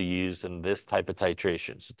ones to use in this type of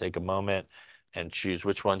titration? So take a moment and choose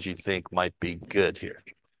which ones you think might be good here.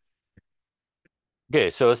 Okay,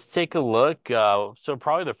 so let's take a look. So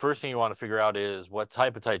probably the first thing you want to figure out is what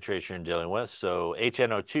type of titration you're dealing with. So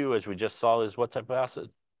HNO2, as we just saw, is what type of acid?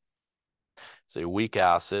 It's a weak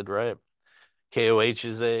acid, right? KOH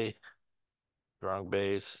is a strong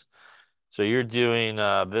base. So you're doing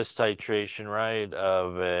this titration, right,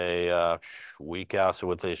 of a weak acid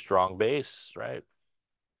with a strong base, right?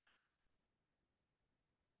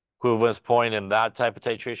 Equivalence point in that type of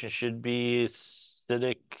titration should be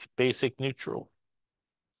acidic, basic, neutral.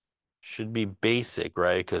 Should be basic,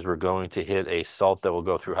 right? Because we're going to hit a salt that will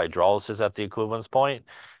go through hydrolysis at the equivalence point.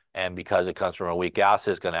 And because it comes from a weak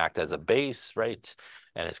acid, it's going to act as a base, right?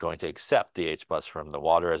 And it's going to accept the H plus from the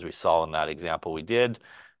water, as we saw in that example we did.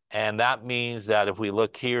 And that means that if we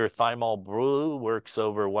look here, thymol blue works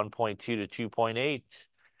over 1.2 to 2.8.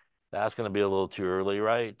 That's going to be a little too early,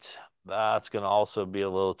 right? That's going to also be a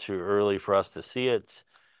little too early for us to see it.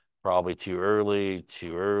 Probably too early,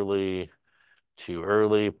 too early, too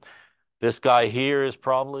early. This guy here is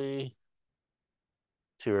probably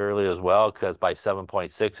too early as well, because by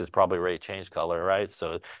 7.6 it's probably already changed color, right?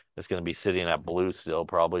 So it's going to be sitting at blue still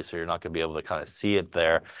probably, so you're not going to be able to kind of see it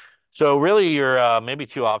there. So really your maybe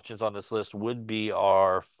 2 options on this list would be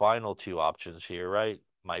our final 2 options here, right?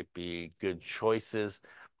 Might be good choices,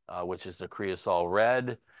 which is the creosol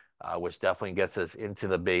red, which definitely gets us into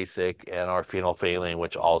the basic, and our phenolphthalein,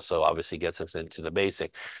 which also obviously gets us into the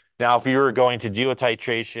basic. Now, if you were going to do a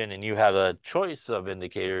titration and you had a choice of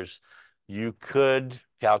indicators, you could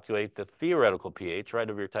calculate the theoretical pH, right,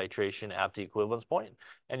 of your titration at the equivalence point,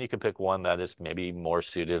 and you could pick one that is maybe more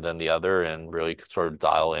suited than the other and really sort of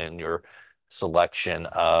dial in your selection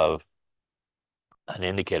of an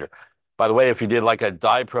indicator. By the way, if you did like a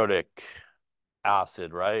diprotic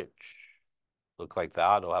acid, right? Look like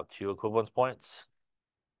that. It'll have two equivalence points.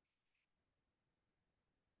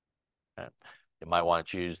 Okay. You might want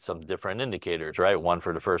to choose some different indicators, right? One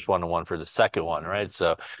for the first one and one for the second one, right?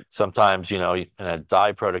 So sometimes, in a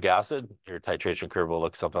diprotic acid, your titration curve will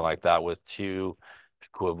look something like that with two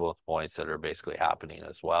equivalent points that are basically happening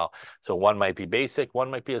as well. So one might be basic, one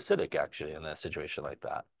might be acidic, actually, in a situation like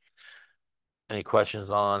that. Any questions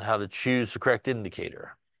on how to choose the correct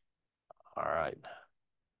indicator? All right.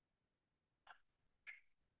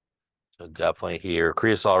 So definitely here,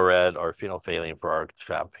 creosol red or phenolphthalein for our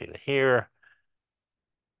chapter here.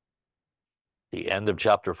 The end of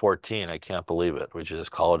chapter 14. I can't believe it. We should just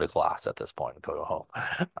call it a class at this point and go home.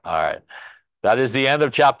 All right. That is the end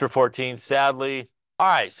of chapter 14, sadly. All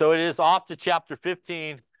right. So it is off to chapter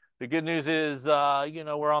 15. The good news is,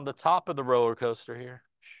 we're on the top of the roller coaster here.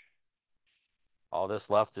 All this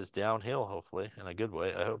left is downhill, hopefully, in a good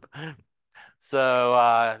way, I hope.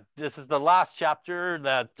 So this is the last chapter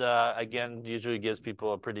that, again, usually gives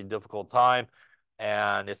people a pretty difficult time.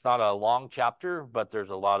 And it's not a long chapter, but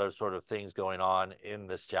there's a lot of sort of things going on in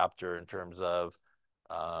this chapter in terms of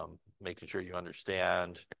making sure you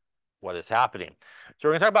understand what is happening. So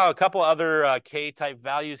we're going to talk about a couple other K-type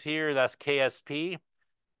values here. That's KSP.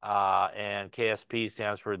 And KSP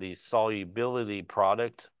stands for the solubility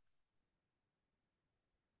product.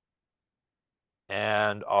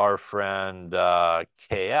 And our friend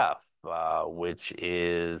KF, which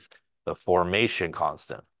is the formation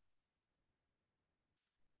constant.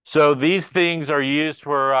 So these things are used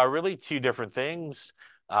for really two different things.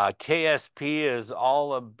 KSP is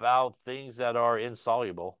all about things that are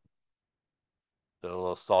insoluble. The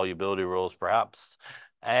little solubility rules, perhaps.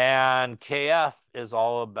 And KF is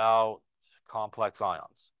all about complex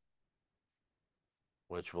ions,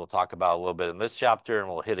 which we'll talk about a little bit in this chapter, and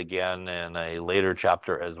we'll hit again in a later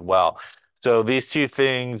chapter as well. So these two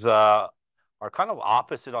things are kind of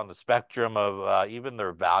opposite on the spectrum of even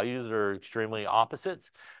their values are extremely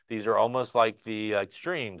opposites. These are almost like the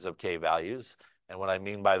extremes of K values. And what I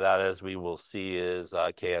mean by that, as we will see, is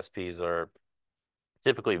KSPs are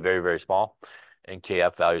typically very, very small, and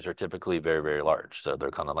KF values are typically very, very large. So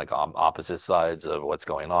they're kind of like on opposite sides of what's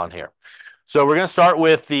going on here. So we're going to start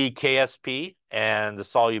with the KSP and the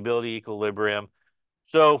solubility equilibrium.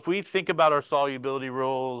 So if we think about our solubility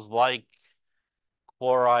rules, like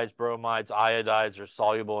chlorides, bromides, iodides are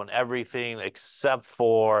soluble in everything except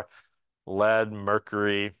for lead,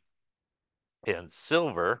 mercury, and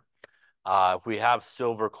silver. If we have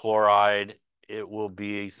silver chloride, it will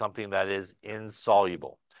be something that is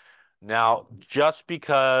insoluble. Now, just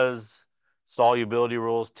because solubility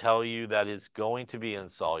rules tell you that it's going to be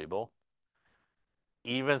insoluble,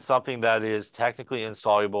 even something that is technically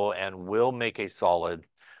insoluble and will make a solid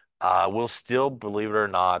will still, believe it or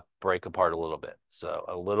not, break apart a little bit. So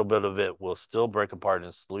a little bit of it will still break apart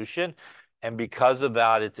in solution. And because of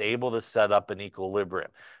that, it's able to set up an equilibrium.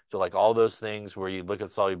 So like all those things where you look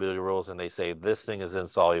at solubility rules and they say this thing is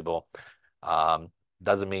insoluble,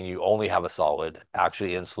 doesn't mean you only have a solid.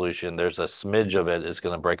 Actually, in solution, there's a smidge of it is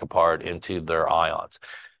going to break apart into their ions.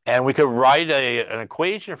 And we could write an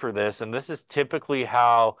equation for this, and this is typically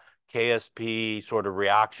how KSP sort of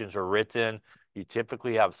reactions are written. You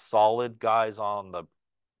typically have solid guys on the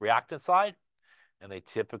reactant side, and they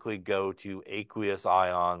typically go to aqueous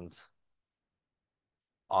ions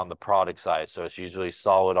on the product side. So it's usually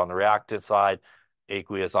solid on the reactant side,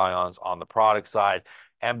 aqueous ions on the product side.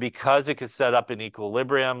 And because it could set up an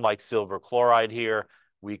equilibrium like silver chloride here,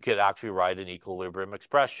 we could actually write an equilibrium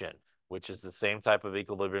expression, which is the same type of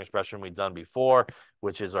equilibrium expression we've done before,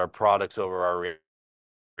 which is our products over our reactant,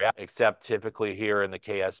 except typically here in the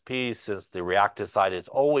KSP, since the reactant side is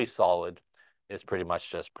always solid, it's pretty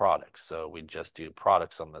much just products. So we just do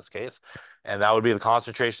products in this case. And that would be the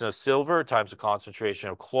concentration of silver times the concentration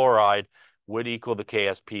of chloride would equal the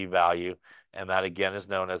KSP value. And that again is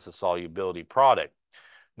known as the solubility product.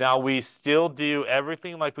 Now we still do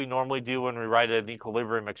everything like we normally do when we write an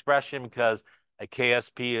equilibrium expression, because a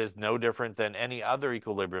KSP is no different than any other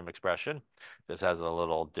equilibrium expression. This has a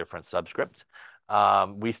little different subscript.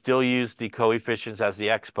 We still use the coefficients as the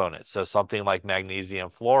exponents. So something like magnesium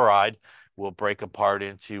fluoride will break apart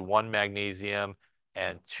into one magnesium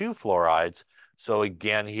and two fluorides. So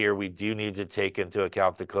again, here we do need to take into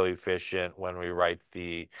account the coefficient when we write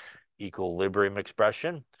the equilibrium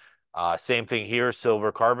expression. Same thing here,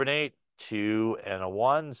 silver carbonate, 2 and a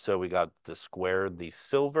 1. So we got to square the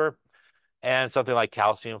silver. And something like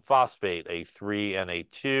calcium phosphate, a 3 and a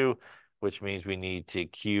 2, which means we need to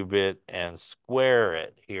cube it and square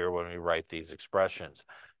it here when we write these expressions.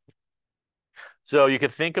 So you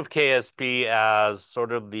could think of KSP as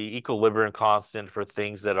sort of the equilibrium constant for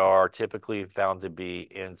things that are typically found to be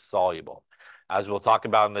insoluble. As we'll talk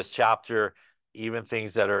about in this chapter, even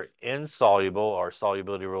things that are insoluble, our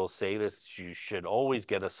solubility rules say this, you should always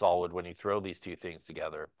get a solid when you throw these two things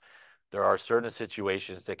together. There are certain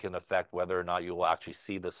situations that can affect whether or not you will actually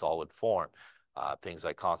see the solid form. Things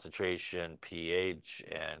like concentration, pH,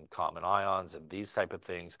 and common ions, and these type of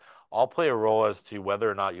things all play a role as to whether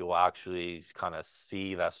or not you will actually kind of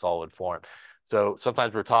see that solid form. So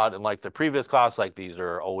sometimes we're taught in like the previous class, like these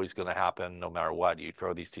are always going to happen no matter what. You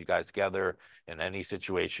throw these two guys together in any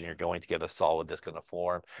situation, you're going to get a solid that's going to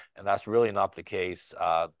form. And that's really not the case.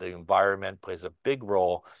 The environment plays a big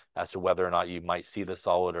role as to whether or not you might see the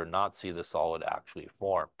solid or not see the solid actually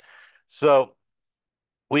form. So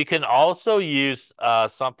we can also use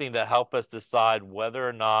something to help us decide whether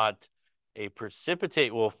or not a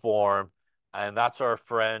precipitate will form, and that's our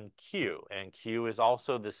friend Q. And Q is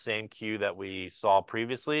also the same Q that we saw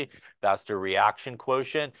previously. That's the reaction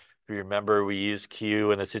quotient. If you remember, we used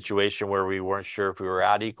Q in a situation where we weren't sure if we were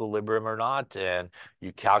at equilibrium or not, and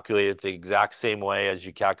you calculate it the exact same way as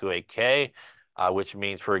you calculate K, which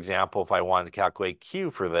means, for example, if I wanted to calculate Q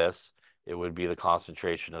for this, it would be the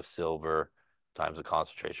concentration of silver times the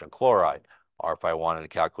concentration of chloride. Or if I wanted to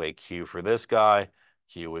calculate Q for this guy,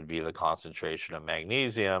 Q would be the concentration of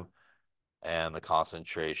magnesium and the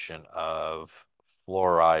concentration of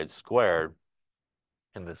fluoride squared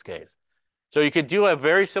in this case. So you could do a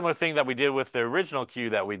very similar thing that we did with the original Q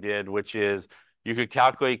that we did, which is you could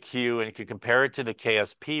calculate Q and you could compare it to the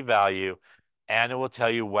KSP value, and it will tell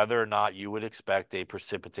you whether or not you would expect a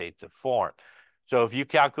precipitate to form. So if you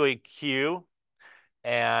calculate Q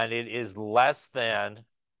and it is less than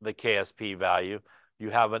the KSP value, you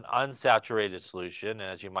have an unsaturated solution. And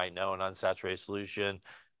as you might know, an unsaturated solution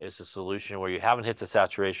is a solution where you haven't hit the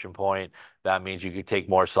saturation point. That means you could take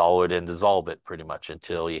more solid and dissolve it pretty much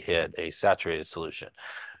until you hit a saturated solution.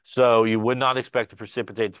 So you would not expect a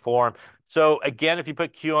precipitate to form. So again, if you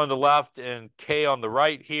put Q on the left and K on the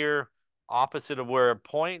right here, opposite of where it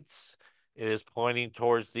points, it is pointing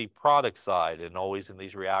towards the product side. And always in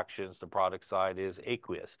these reactions, the product side is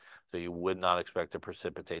aqueous. So you would not expect a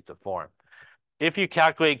precipitate to form. If you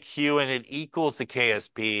calculate Q and it equals the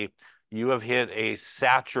KSP, you have hit a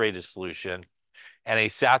saturated solution. And a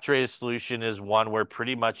saturated solution is one where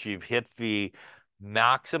pretty much you've hit the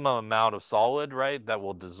maximum amount of solid, right, that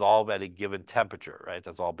will dissolve at a given temperature, right?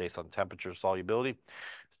 That's all based on temperature solubility.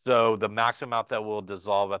 So the maximum amount that will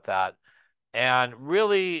dissolve at that. And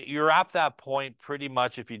really, you're at that point pretty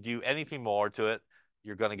much if you do anything more to it,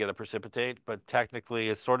 you're going to get a precipitate. But technically,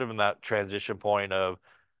 it's sort of in that transition point of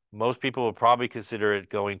most people would probably consider it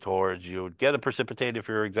going towards you would get a precipitate if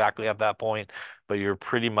you're exactly at that point, but you're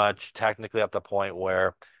pretty much technically at the point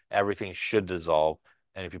where everything should dissolve.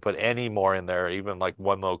 And if you put any more in there, even like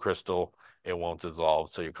one little crystal, it won't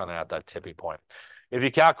dissolve. So you're kind of at that tipping point. If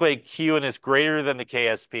you calculate Q and it's greater than the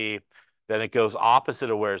KSP, then it goes opposite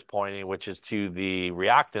of where it's pointing, which is to the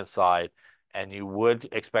reactant side, and you would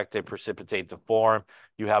expect a precipitate to form.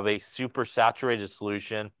 You have a supersaturated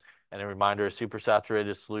solution. And a reminder, a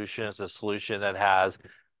supersaturated solution is a solution that has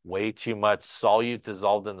way too much solute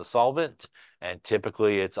dissolved in the solvent. And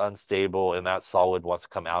typically it's unstable and that solid wants to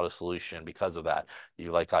come out of solution because of that.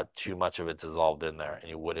 You like got too much of it dissolved in there and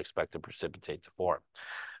you would expect a precipitate to form.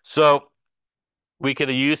 So we could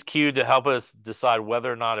use Q to help us decide whether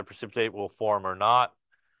or not a precipitate will form or not.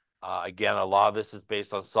 Again, a lot of this is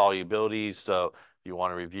based on solubility. So if you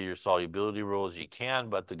want to review your solubility rules, you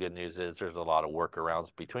can. But the good news is there's a lot of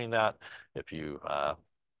workarounds between that. If you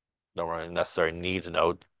don't really necessarily need to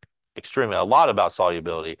know extremely a lot about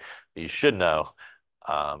solubility, you should know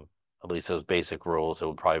at least those basic rules. It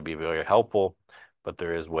would probably be very helpful, but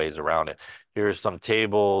there is ways around it. Here's some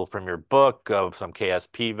table from your book of some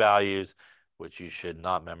KSP values, which you should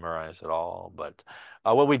not memorize at all. But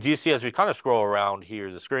what we do see as we kind of scroll around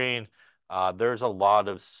here the screen, there's a lot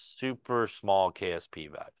of super small KSP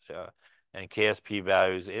values. And KSP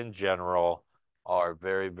values in general are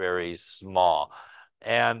very, very small.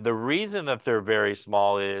 And the reason that they're very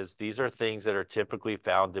small is these are things that are typically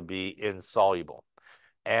found to be insoluble.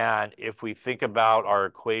 And if we think about our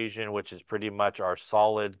equation, which is pretty much our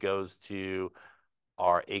solid goes to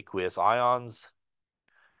our aqueous ions,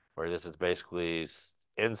 where this is basically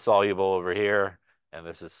insoluble over here, and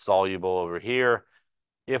this is soluble over here.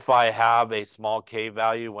 If I have a small K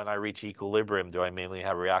value when I reach equilibrium, do I mainly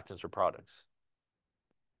have reactants or products?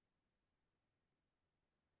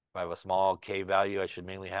 If I have a small K value, I should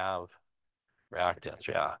mainly have reactants,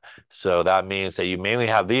 yeah. So that means that you mainly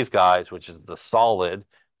have these guys, which is the solid,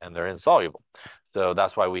 and they're insoluble. So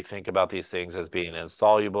that's why we think about these things as being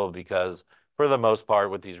insoluble, because for the most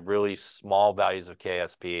part, with these really small values of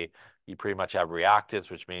KSP, you pretty much have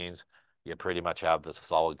reactants, which means you pretty much have the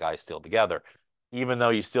solid guys still together. Even though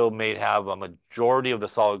you still may have a majority of the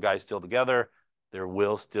solid guys still together, there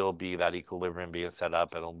will still be that equilibrium being set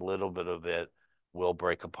up, and a little bit of it will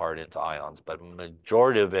break apart into ions, but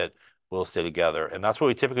majority of it will stay together. And that's what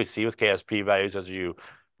we typically see with KSP values. As you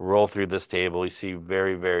roll through this table, you see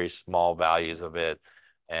very, very small values of it.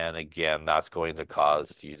 And again, that's going to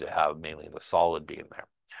cause you to have mainly the solid being there.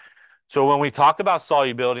 So when we talk about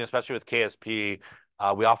solubility, especially with KSP,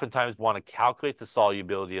 we oftentimes want to calculate the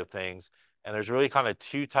solubility of things. And there's really kind of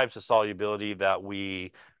two types of solubility that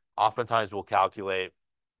we oftentimes will calculate.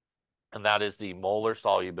 And that is the molar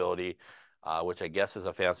solubility, which I guess is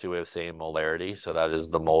a fancy way of saying molarity. So that is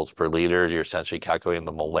the moles per liter. You're essentially calculating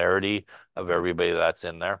the molarity of everybody that's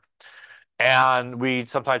in there. And we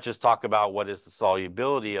sometimes just talk about what is the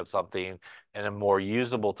solubility of something in a more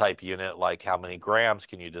usable type unit, like how many grams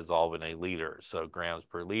can you dissolve in a liter. So grams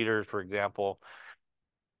per liter, for example,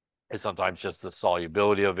 is sometimes just the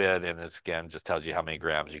solubility of it. And it's, again, just tells you how many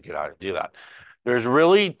grams you get out to do that. There's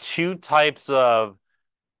really two types of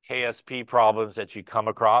KSP problems that you come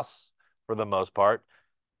across for the most part.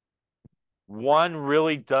 One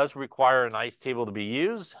really does require an ice table to be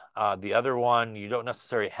used. The other one, you don't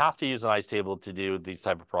necessarily have to use an ice table to do these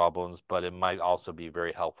type of problems, but it might also be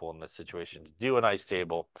very helpful in this situation to do an ice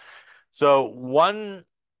table. So one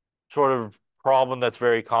sort of problem that's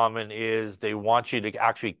very common is they want you to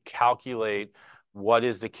actually calculate what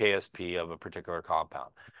is the KSP of a particular compound.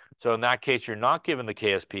 So in that case, you're not given the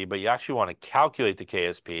KSP, but you actually want to calculate the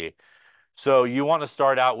KSP. So you want to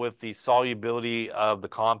start out with the solubility of the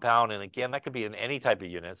compound. And again, that could be in any type of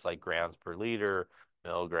units like grams per liter,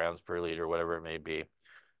 milligrams per liter, whatever it may be.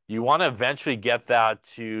 You want to eventually get that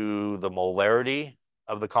to the molarity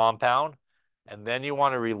of the compound. And then you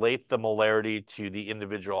want to relate the molarity to the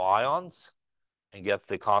individual ions and get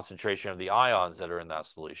the concentration of the ions that are in that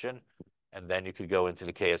solution. And then you could go into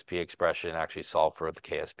the KSP expression and actually solve for what the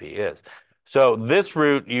KSP is. So this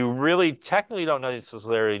route, you really technically don't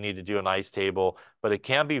necessarily need to do an ice table, but it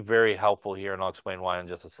can be very helpful here, and I'll explain why in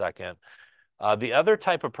just a second. The other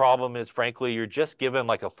type of problem is, frankly, you're just given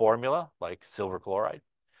like a formula, like silver chloride,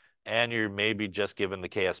 and you're maybe just given the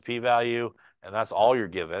KSP value, and that's all you're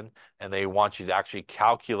given. And they want you to actually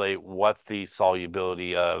calculate what the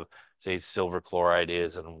solubility of, say, silver chloride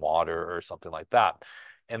is in water or something like that.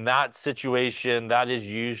 In that situation, that is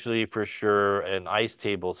usually for sure an ice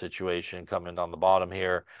table situation coming down the bottom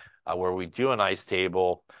here, where we do an ice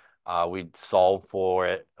table. We solve for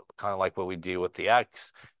it, kind of like what we do with the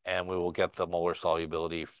X, and we will get the molar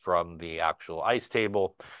solubility from the actual ice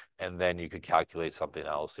table. And then you could calculate something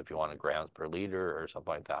else if you want grams per liter or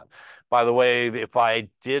something like that. By the way, if I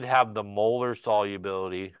did have the molar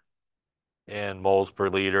solubility in moles per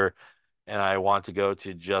liter, and I want to go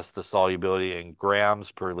to just the solubility in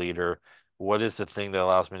grams per liter, what is the thing that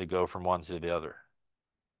allows me to go from one to the other?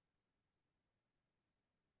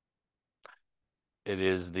 It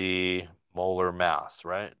is the molar mass,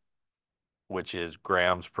 right? Which is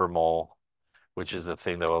grams per mole, which is the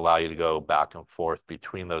thing that will allow you to go back and forth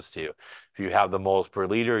between those two. If you have the moles per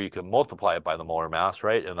liter, you can multiply it by the molar mass,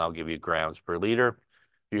 right? And that'll give you grams per liter.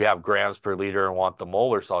 If you have grams per liter and want the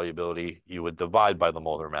molar solubility, you would divide by the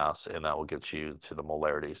molar mass, and that will get you to the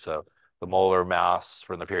molarity. So the molar mass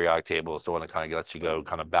from the periodic table is the one that kind of lets you go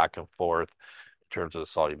kind of back and forth in terms of the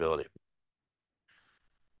solubility.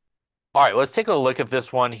 All right, let's take a look at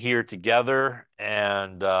this one here together,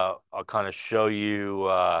 and I'll kind of show you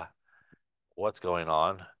what's going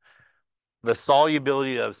on. The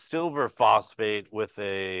solubility of silver phosphate with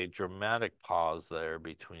a dramatic pause there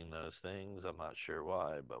between those things. I'm not sure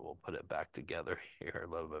why, but we'll put it back together here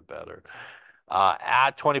a little bit better.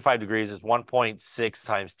 At 25 degrees is 1.6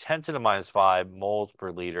 times 10 to the minus 5 moles per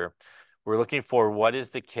liter. We're looking for what is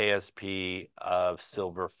the KSP of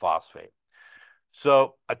silver phosphate.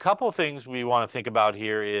 So a couple of things we want to think about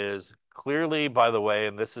here is clearly, by the way,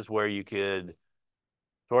 and this is where you could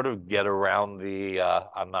sort of get around the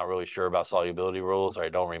I'm not really sure about solubility rules, or I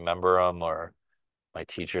don't remember them, or my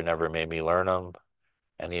teacher never made me learn them.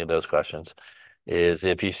 Any of those questions is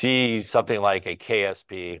if you see something like a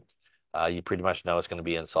KSP, you pretty much know it's going to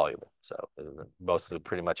be insoluble. So mostly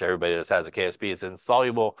pretty much everybody that has a KSP is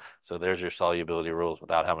insoluble. So there's your solubility rules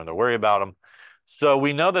without having to worry about them. So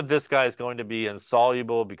we know that this guy is going to be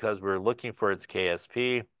insoluble because we're looking for its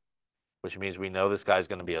KSP, which means we know this guy is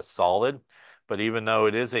going to be a solid. But even though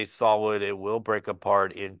it is a solid, it will break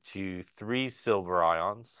apart into 3 silver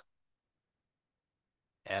ions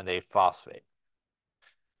and a phosphate.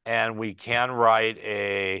 And we can write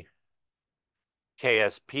a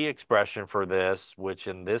KSP expression for this, which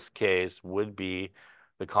in this case would be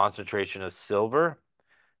the concentration of silver.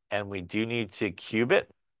 And we do need to cube it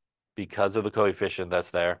because of the coefficient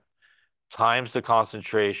that's there, times the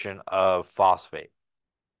concentration of phosphate.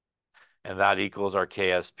 And that equals our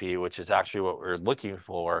KSP, which is actually what we're looking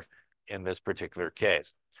for in this particular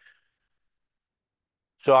case.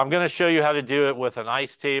 So I'm going to show you how to do it with an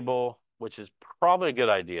ice table, which is probably a good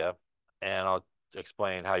idea. And I'll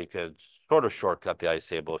explain how you could sort of shortcut the ice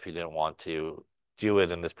table if you didn't want to do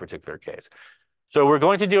it in this particular case. So we're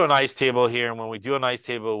going to do an ice table here. And when we do an ice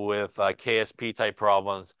table with KSP type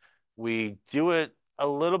problems, we do it a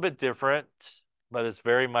little bit different, but it's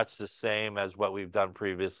very much the same as what we've done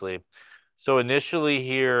previously. So initially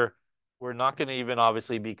here, we're not going to even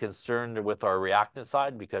obviously be concerned with our reactant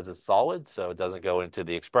side because it's solid, so it doesn't go into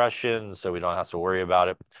the expression, so we don't have to worry about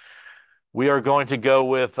it. We are going to go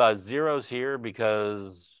with zeros here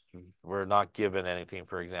because we're not given anything,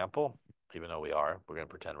 for example, even though we are. We're going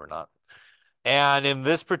to pretend we're not. And in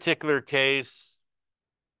this particular case,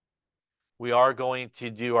 we are going to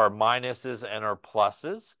do our minuses and our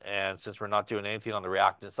pluses. And since we're not doing anything on the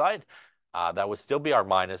reactant side, that would still be our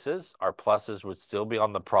minuses. Our pluses would still be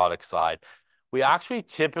on the product side. We actually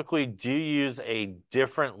typically do use a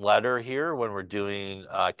different letter here when we're doing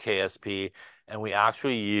KSP, and we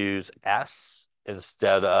actually use S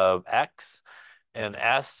instead of X. And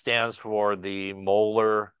S stands for the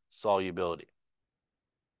molar solubility,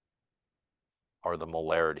 or the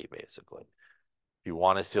molarity, basically. If you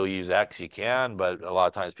want to still use X, you can, but a lot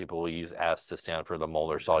of times people will use S to stand for the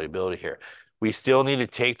molar solubility here. We still need to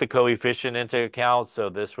take the coefficient into account, so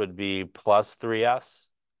this would be plus 3S,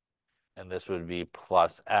 and this would be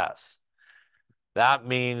plus S. That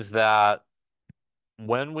means that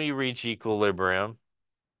when we reach equilibrium,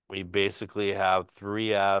 we basically have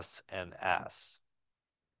 3S and S.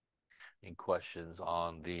 Any questions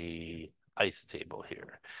on the ice table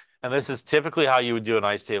here? And this is typically how you would do an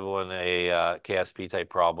ice table in a KSP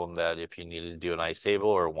type problem, that if you needed to do an ice table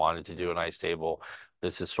or wanted to do an ice table,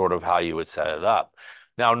 this is sort of how you would set it up.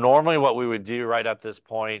 Now, normally what we would do right at this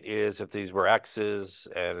point is if these were X's,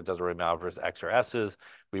 and it doesn't really matter if it's X or S's,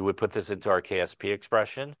 we would put this into our KSP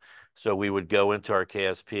expression. So we would go into our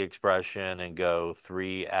KSP expression and go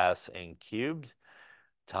 3S and cubed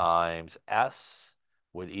times S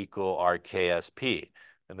would equal our KSP.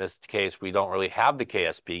 In this case, we don't really have the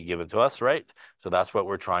KSP given to us, right? So that's what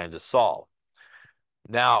we're trying to solve.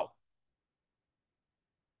 Now,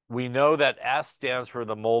 we know that S stands for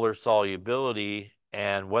the molar solubility,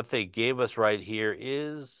 and what they gave us right here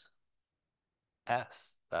is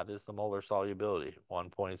S. That is the molar solubility,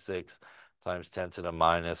 1.6 times 10 to the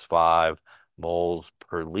minus 5 moles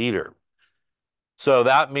per liter. So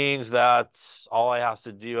that means that all I have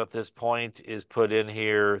to do at this point is put in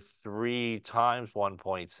here 3 times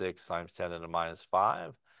 1.6 times 10 to the minus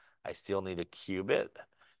 5. I still need to cube it.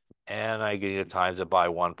 And I get to times it by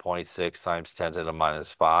 1.6 times 10 to the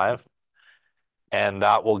minus 5. And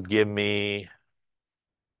that will give me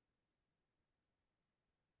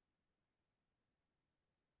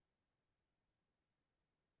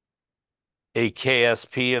a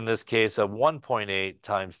KSP in this case of 1.8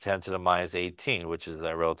 times 10 to the minus 18, which is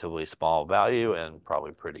a relatively small value and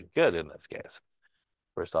probably pretty good in this case.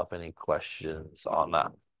 First off, any questions on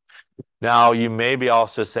that? Now, you may be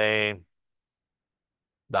also saying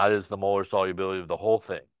that is the molar solubility of the whole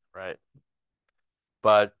thing, right?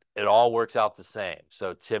 But it all works out the same.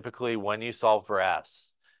 So typically when you solve for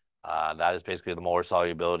S, that is basically the molar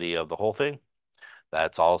solubility of the whole thing.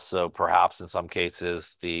 That's also perhaps in some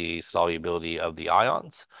cases the solubility of the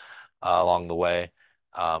ions along the way,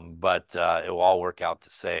 but it will all work out the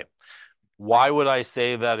same. Why would I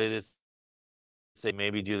say that it is, say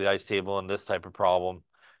maybe do the ice table in this type of problem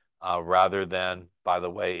rather than, by the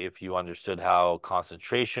way, if you understood how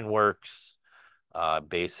concentration works,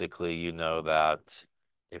 basically you know that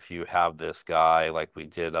if you have this guy like we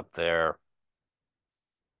did up there,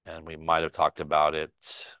 and we might have talked about it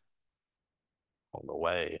on the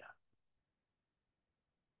way.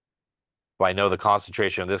 If I know the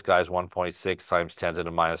concentration of this guy is 1.6 times 10 to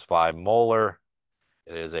the minus 5 molar,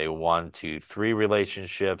 it is a 1 to 3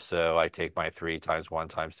 relationship. So I take my 3 times 1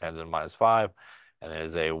 times 10 to the minus 5, and it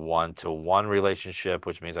is a 1 to 1 relationship,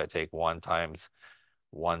 which means I take 1 times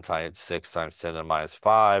 6 times 10 to the minus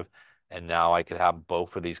 5. And now I could have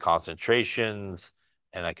both of these concentrations,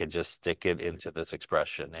 and I could just stick it into this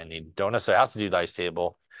expression. And you don't necessarily have to do dice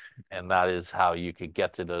table, and that is how you could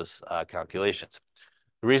get to those calculations.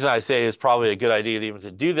 The reason I say it's probably a good idea to even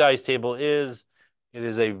to do the ice table is it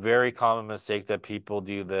is a very common mistake that people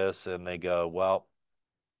do this and they go, well,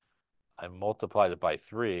 I multiplied it by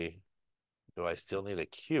 3. Do I still need to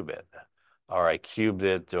cube it? All right, cubed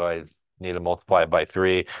it. Do I need to multiply it by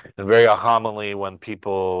 3? And very commonly, when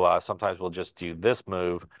people sometimes will just do this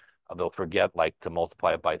move, they'll forget like to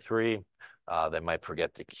multiply it by 3. They might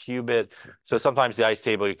forget to cube it. So sometimes the ice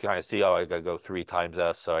table, you can kind of see, oh, I gotta go 3 times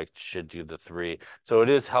S, so I should do the 3. So it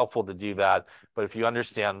is helpful to do that. But if you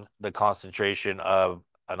understand the concentration of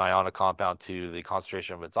an ionic compound to the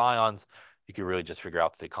concentration of its ions, you can really just figure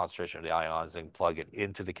out the concentration of the ions and plug it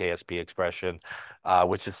into the KSP expression,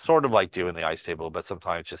 which is sort of like doing the ice table, but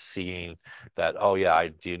sometimes just seeing that, oh yeah, I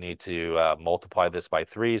do need to multiply this by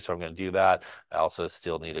 3, so I'm going to do that. I also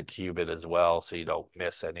still need to cube it as well, so you don't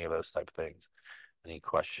miss any of those type of things. Any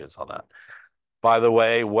questions on that? By the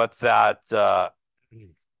way, what that,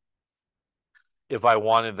 if I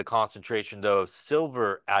wanted the concentration though of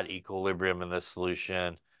silver at equilibrium in this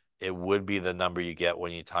solution, it would be the number you get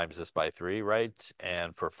when you times this by 3, right?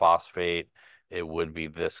 And for phosphate, it would be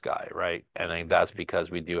this guy, right? And I think that's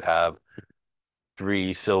because we do have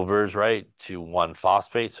 3 silvers, right, to 1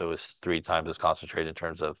 phosphate. So it's 3 times as concentrated in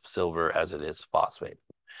terms of silver as it is phosphate.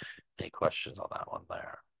 Any questions on that one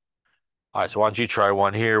there? All right, so why don't you try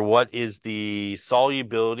one here? What is the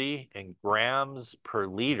solubility in grams per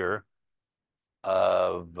liter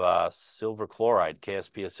of silver chloride,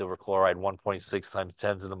 KSP of silver chloride, 1.6 times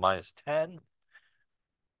 10 to the minus 10?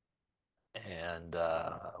 And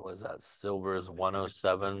what is that? Silver is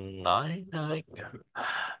 1079, I think.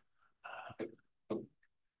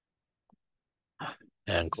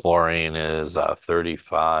 And chlorine is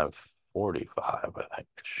 3545, I think.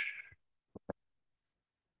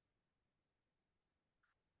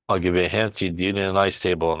 I'll give you a hint. You need a nice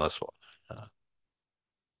table on this one.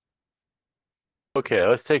 Okay,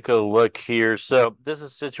 let's take a look here. So this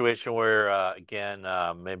is a situation where, again,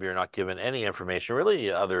 maybe you're not given any information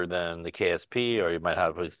really other than the KSP, or you might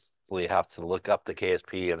have to look up the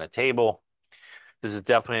KSP in a table. This is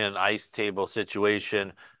definitely an ice table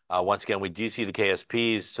situation. Once again, we do see the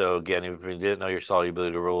KSPs. So again, if you didn't know your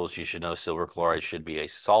solubility rules, you should know silver chloride should be a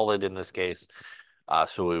solid in this case.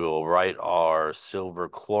 So we will write our silver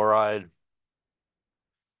chloride,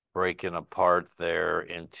 breaking apart there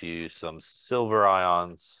into some silver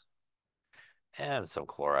ions and some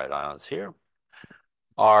chloride ions here.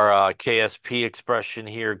 Our KSP expression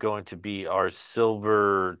here going to be our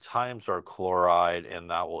silver times our chloride, and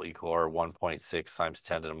that will equal our 1.6 times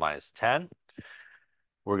 10 to the minus 10.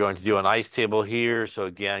 We're going to do an ice table here. So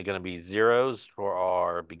again, going to be zeros for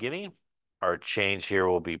our beginning. Our change here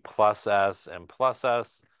will be plus S and plus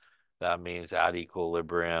S. That means at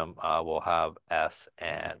equilibrium, we'll have S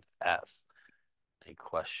and S. Any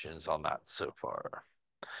questions on that so far?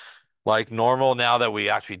 Like normal, now that we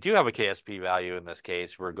actually do have a KSP value in this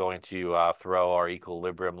case, we're going to throw our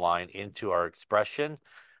equilibrium line into our expression.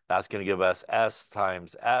 That's going to give us S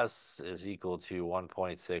times S is equal to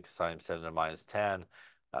 1.6 times 10 to the minus 10.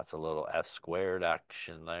 That's a little S squared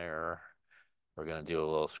action there. We're going to do a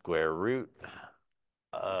little square root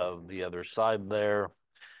of the other side there.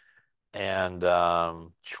 And gonna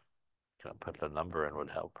put the number in would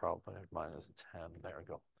help probably. Minus 10. There we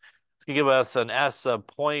go. It's gonna give us an S of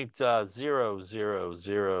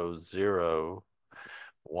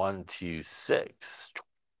 0.0000126.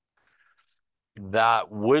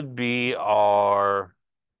 That would be our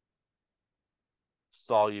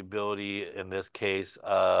solubility in this case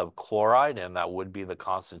of chloride, and that would be the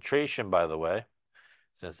concentration, by the way.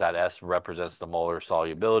 Since that S represents the molar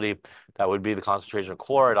solubility, that would be the concentration of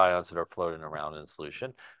chloride ions that are floating around in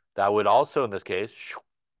solution. That would also, in this case,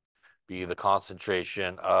 be the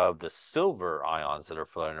concentration of the silver ions that are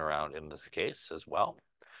floating around in this case as well.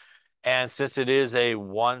 And since it is a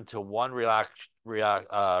one-to-one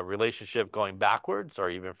relationship going backwards, or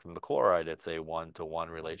even from the chloride, it's a one-to-one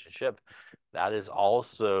relationship. That is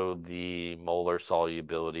also the molar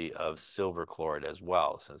solubility of silver chloride as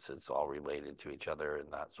well, since it's all related to each other in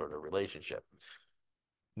that sort of relationship.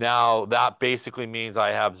 Now, that basically means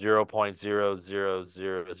I have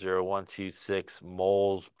 0.0000126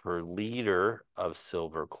 moles per liter of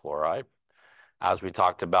silver chloride. As we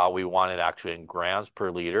talked about, we want it actually in grams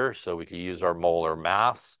per liter, so we can use our molar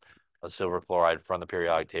mass of silver chloride from the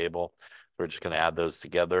periodic table. We're just going to add those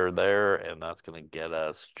together there, and that's going to get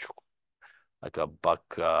us like a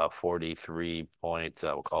buck 43 point,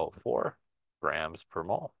 we'll call it 4 grams per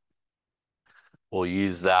mole. We'll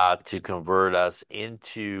use that to convert us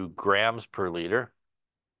into grams per liter.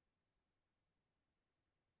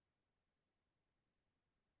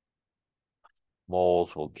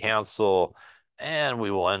 Moles will cancel, and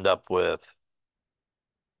we will end up with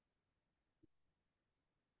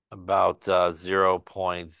about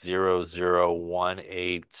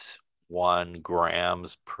 0.0018 0.1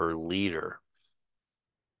 grams per liter.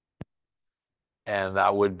 And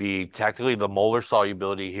that would be technically the molar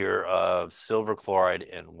solubility here of silver chloride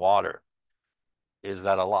in water. Is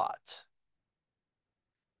that a lot?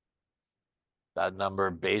 That number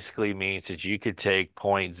basically means that you could take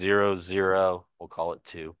 0.00, we'll call it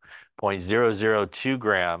 2, 0.002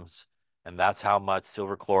 grams, and that's how much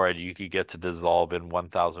silver chloride you could get to dissolve in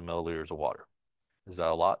 1,000 milliliters of water. Is that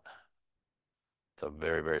a lot? It's a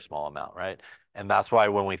very, very small amount, right? And that's why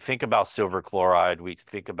when we think about silver chloride, we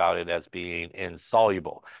think about it as being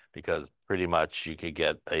insoluble, because pretty much you could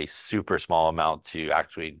get a super small amount to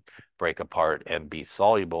actually break apart and be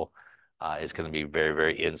soluble. It's going to be very,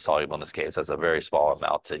 very insoluble in this case. That's a very small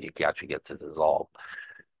amount that you can actually get to dissolve.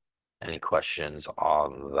 Any questions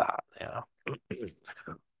on that? Yeah.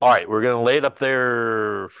 All right, we're going to lay it up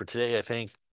there for today, I think.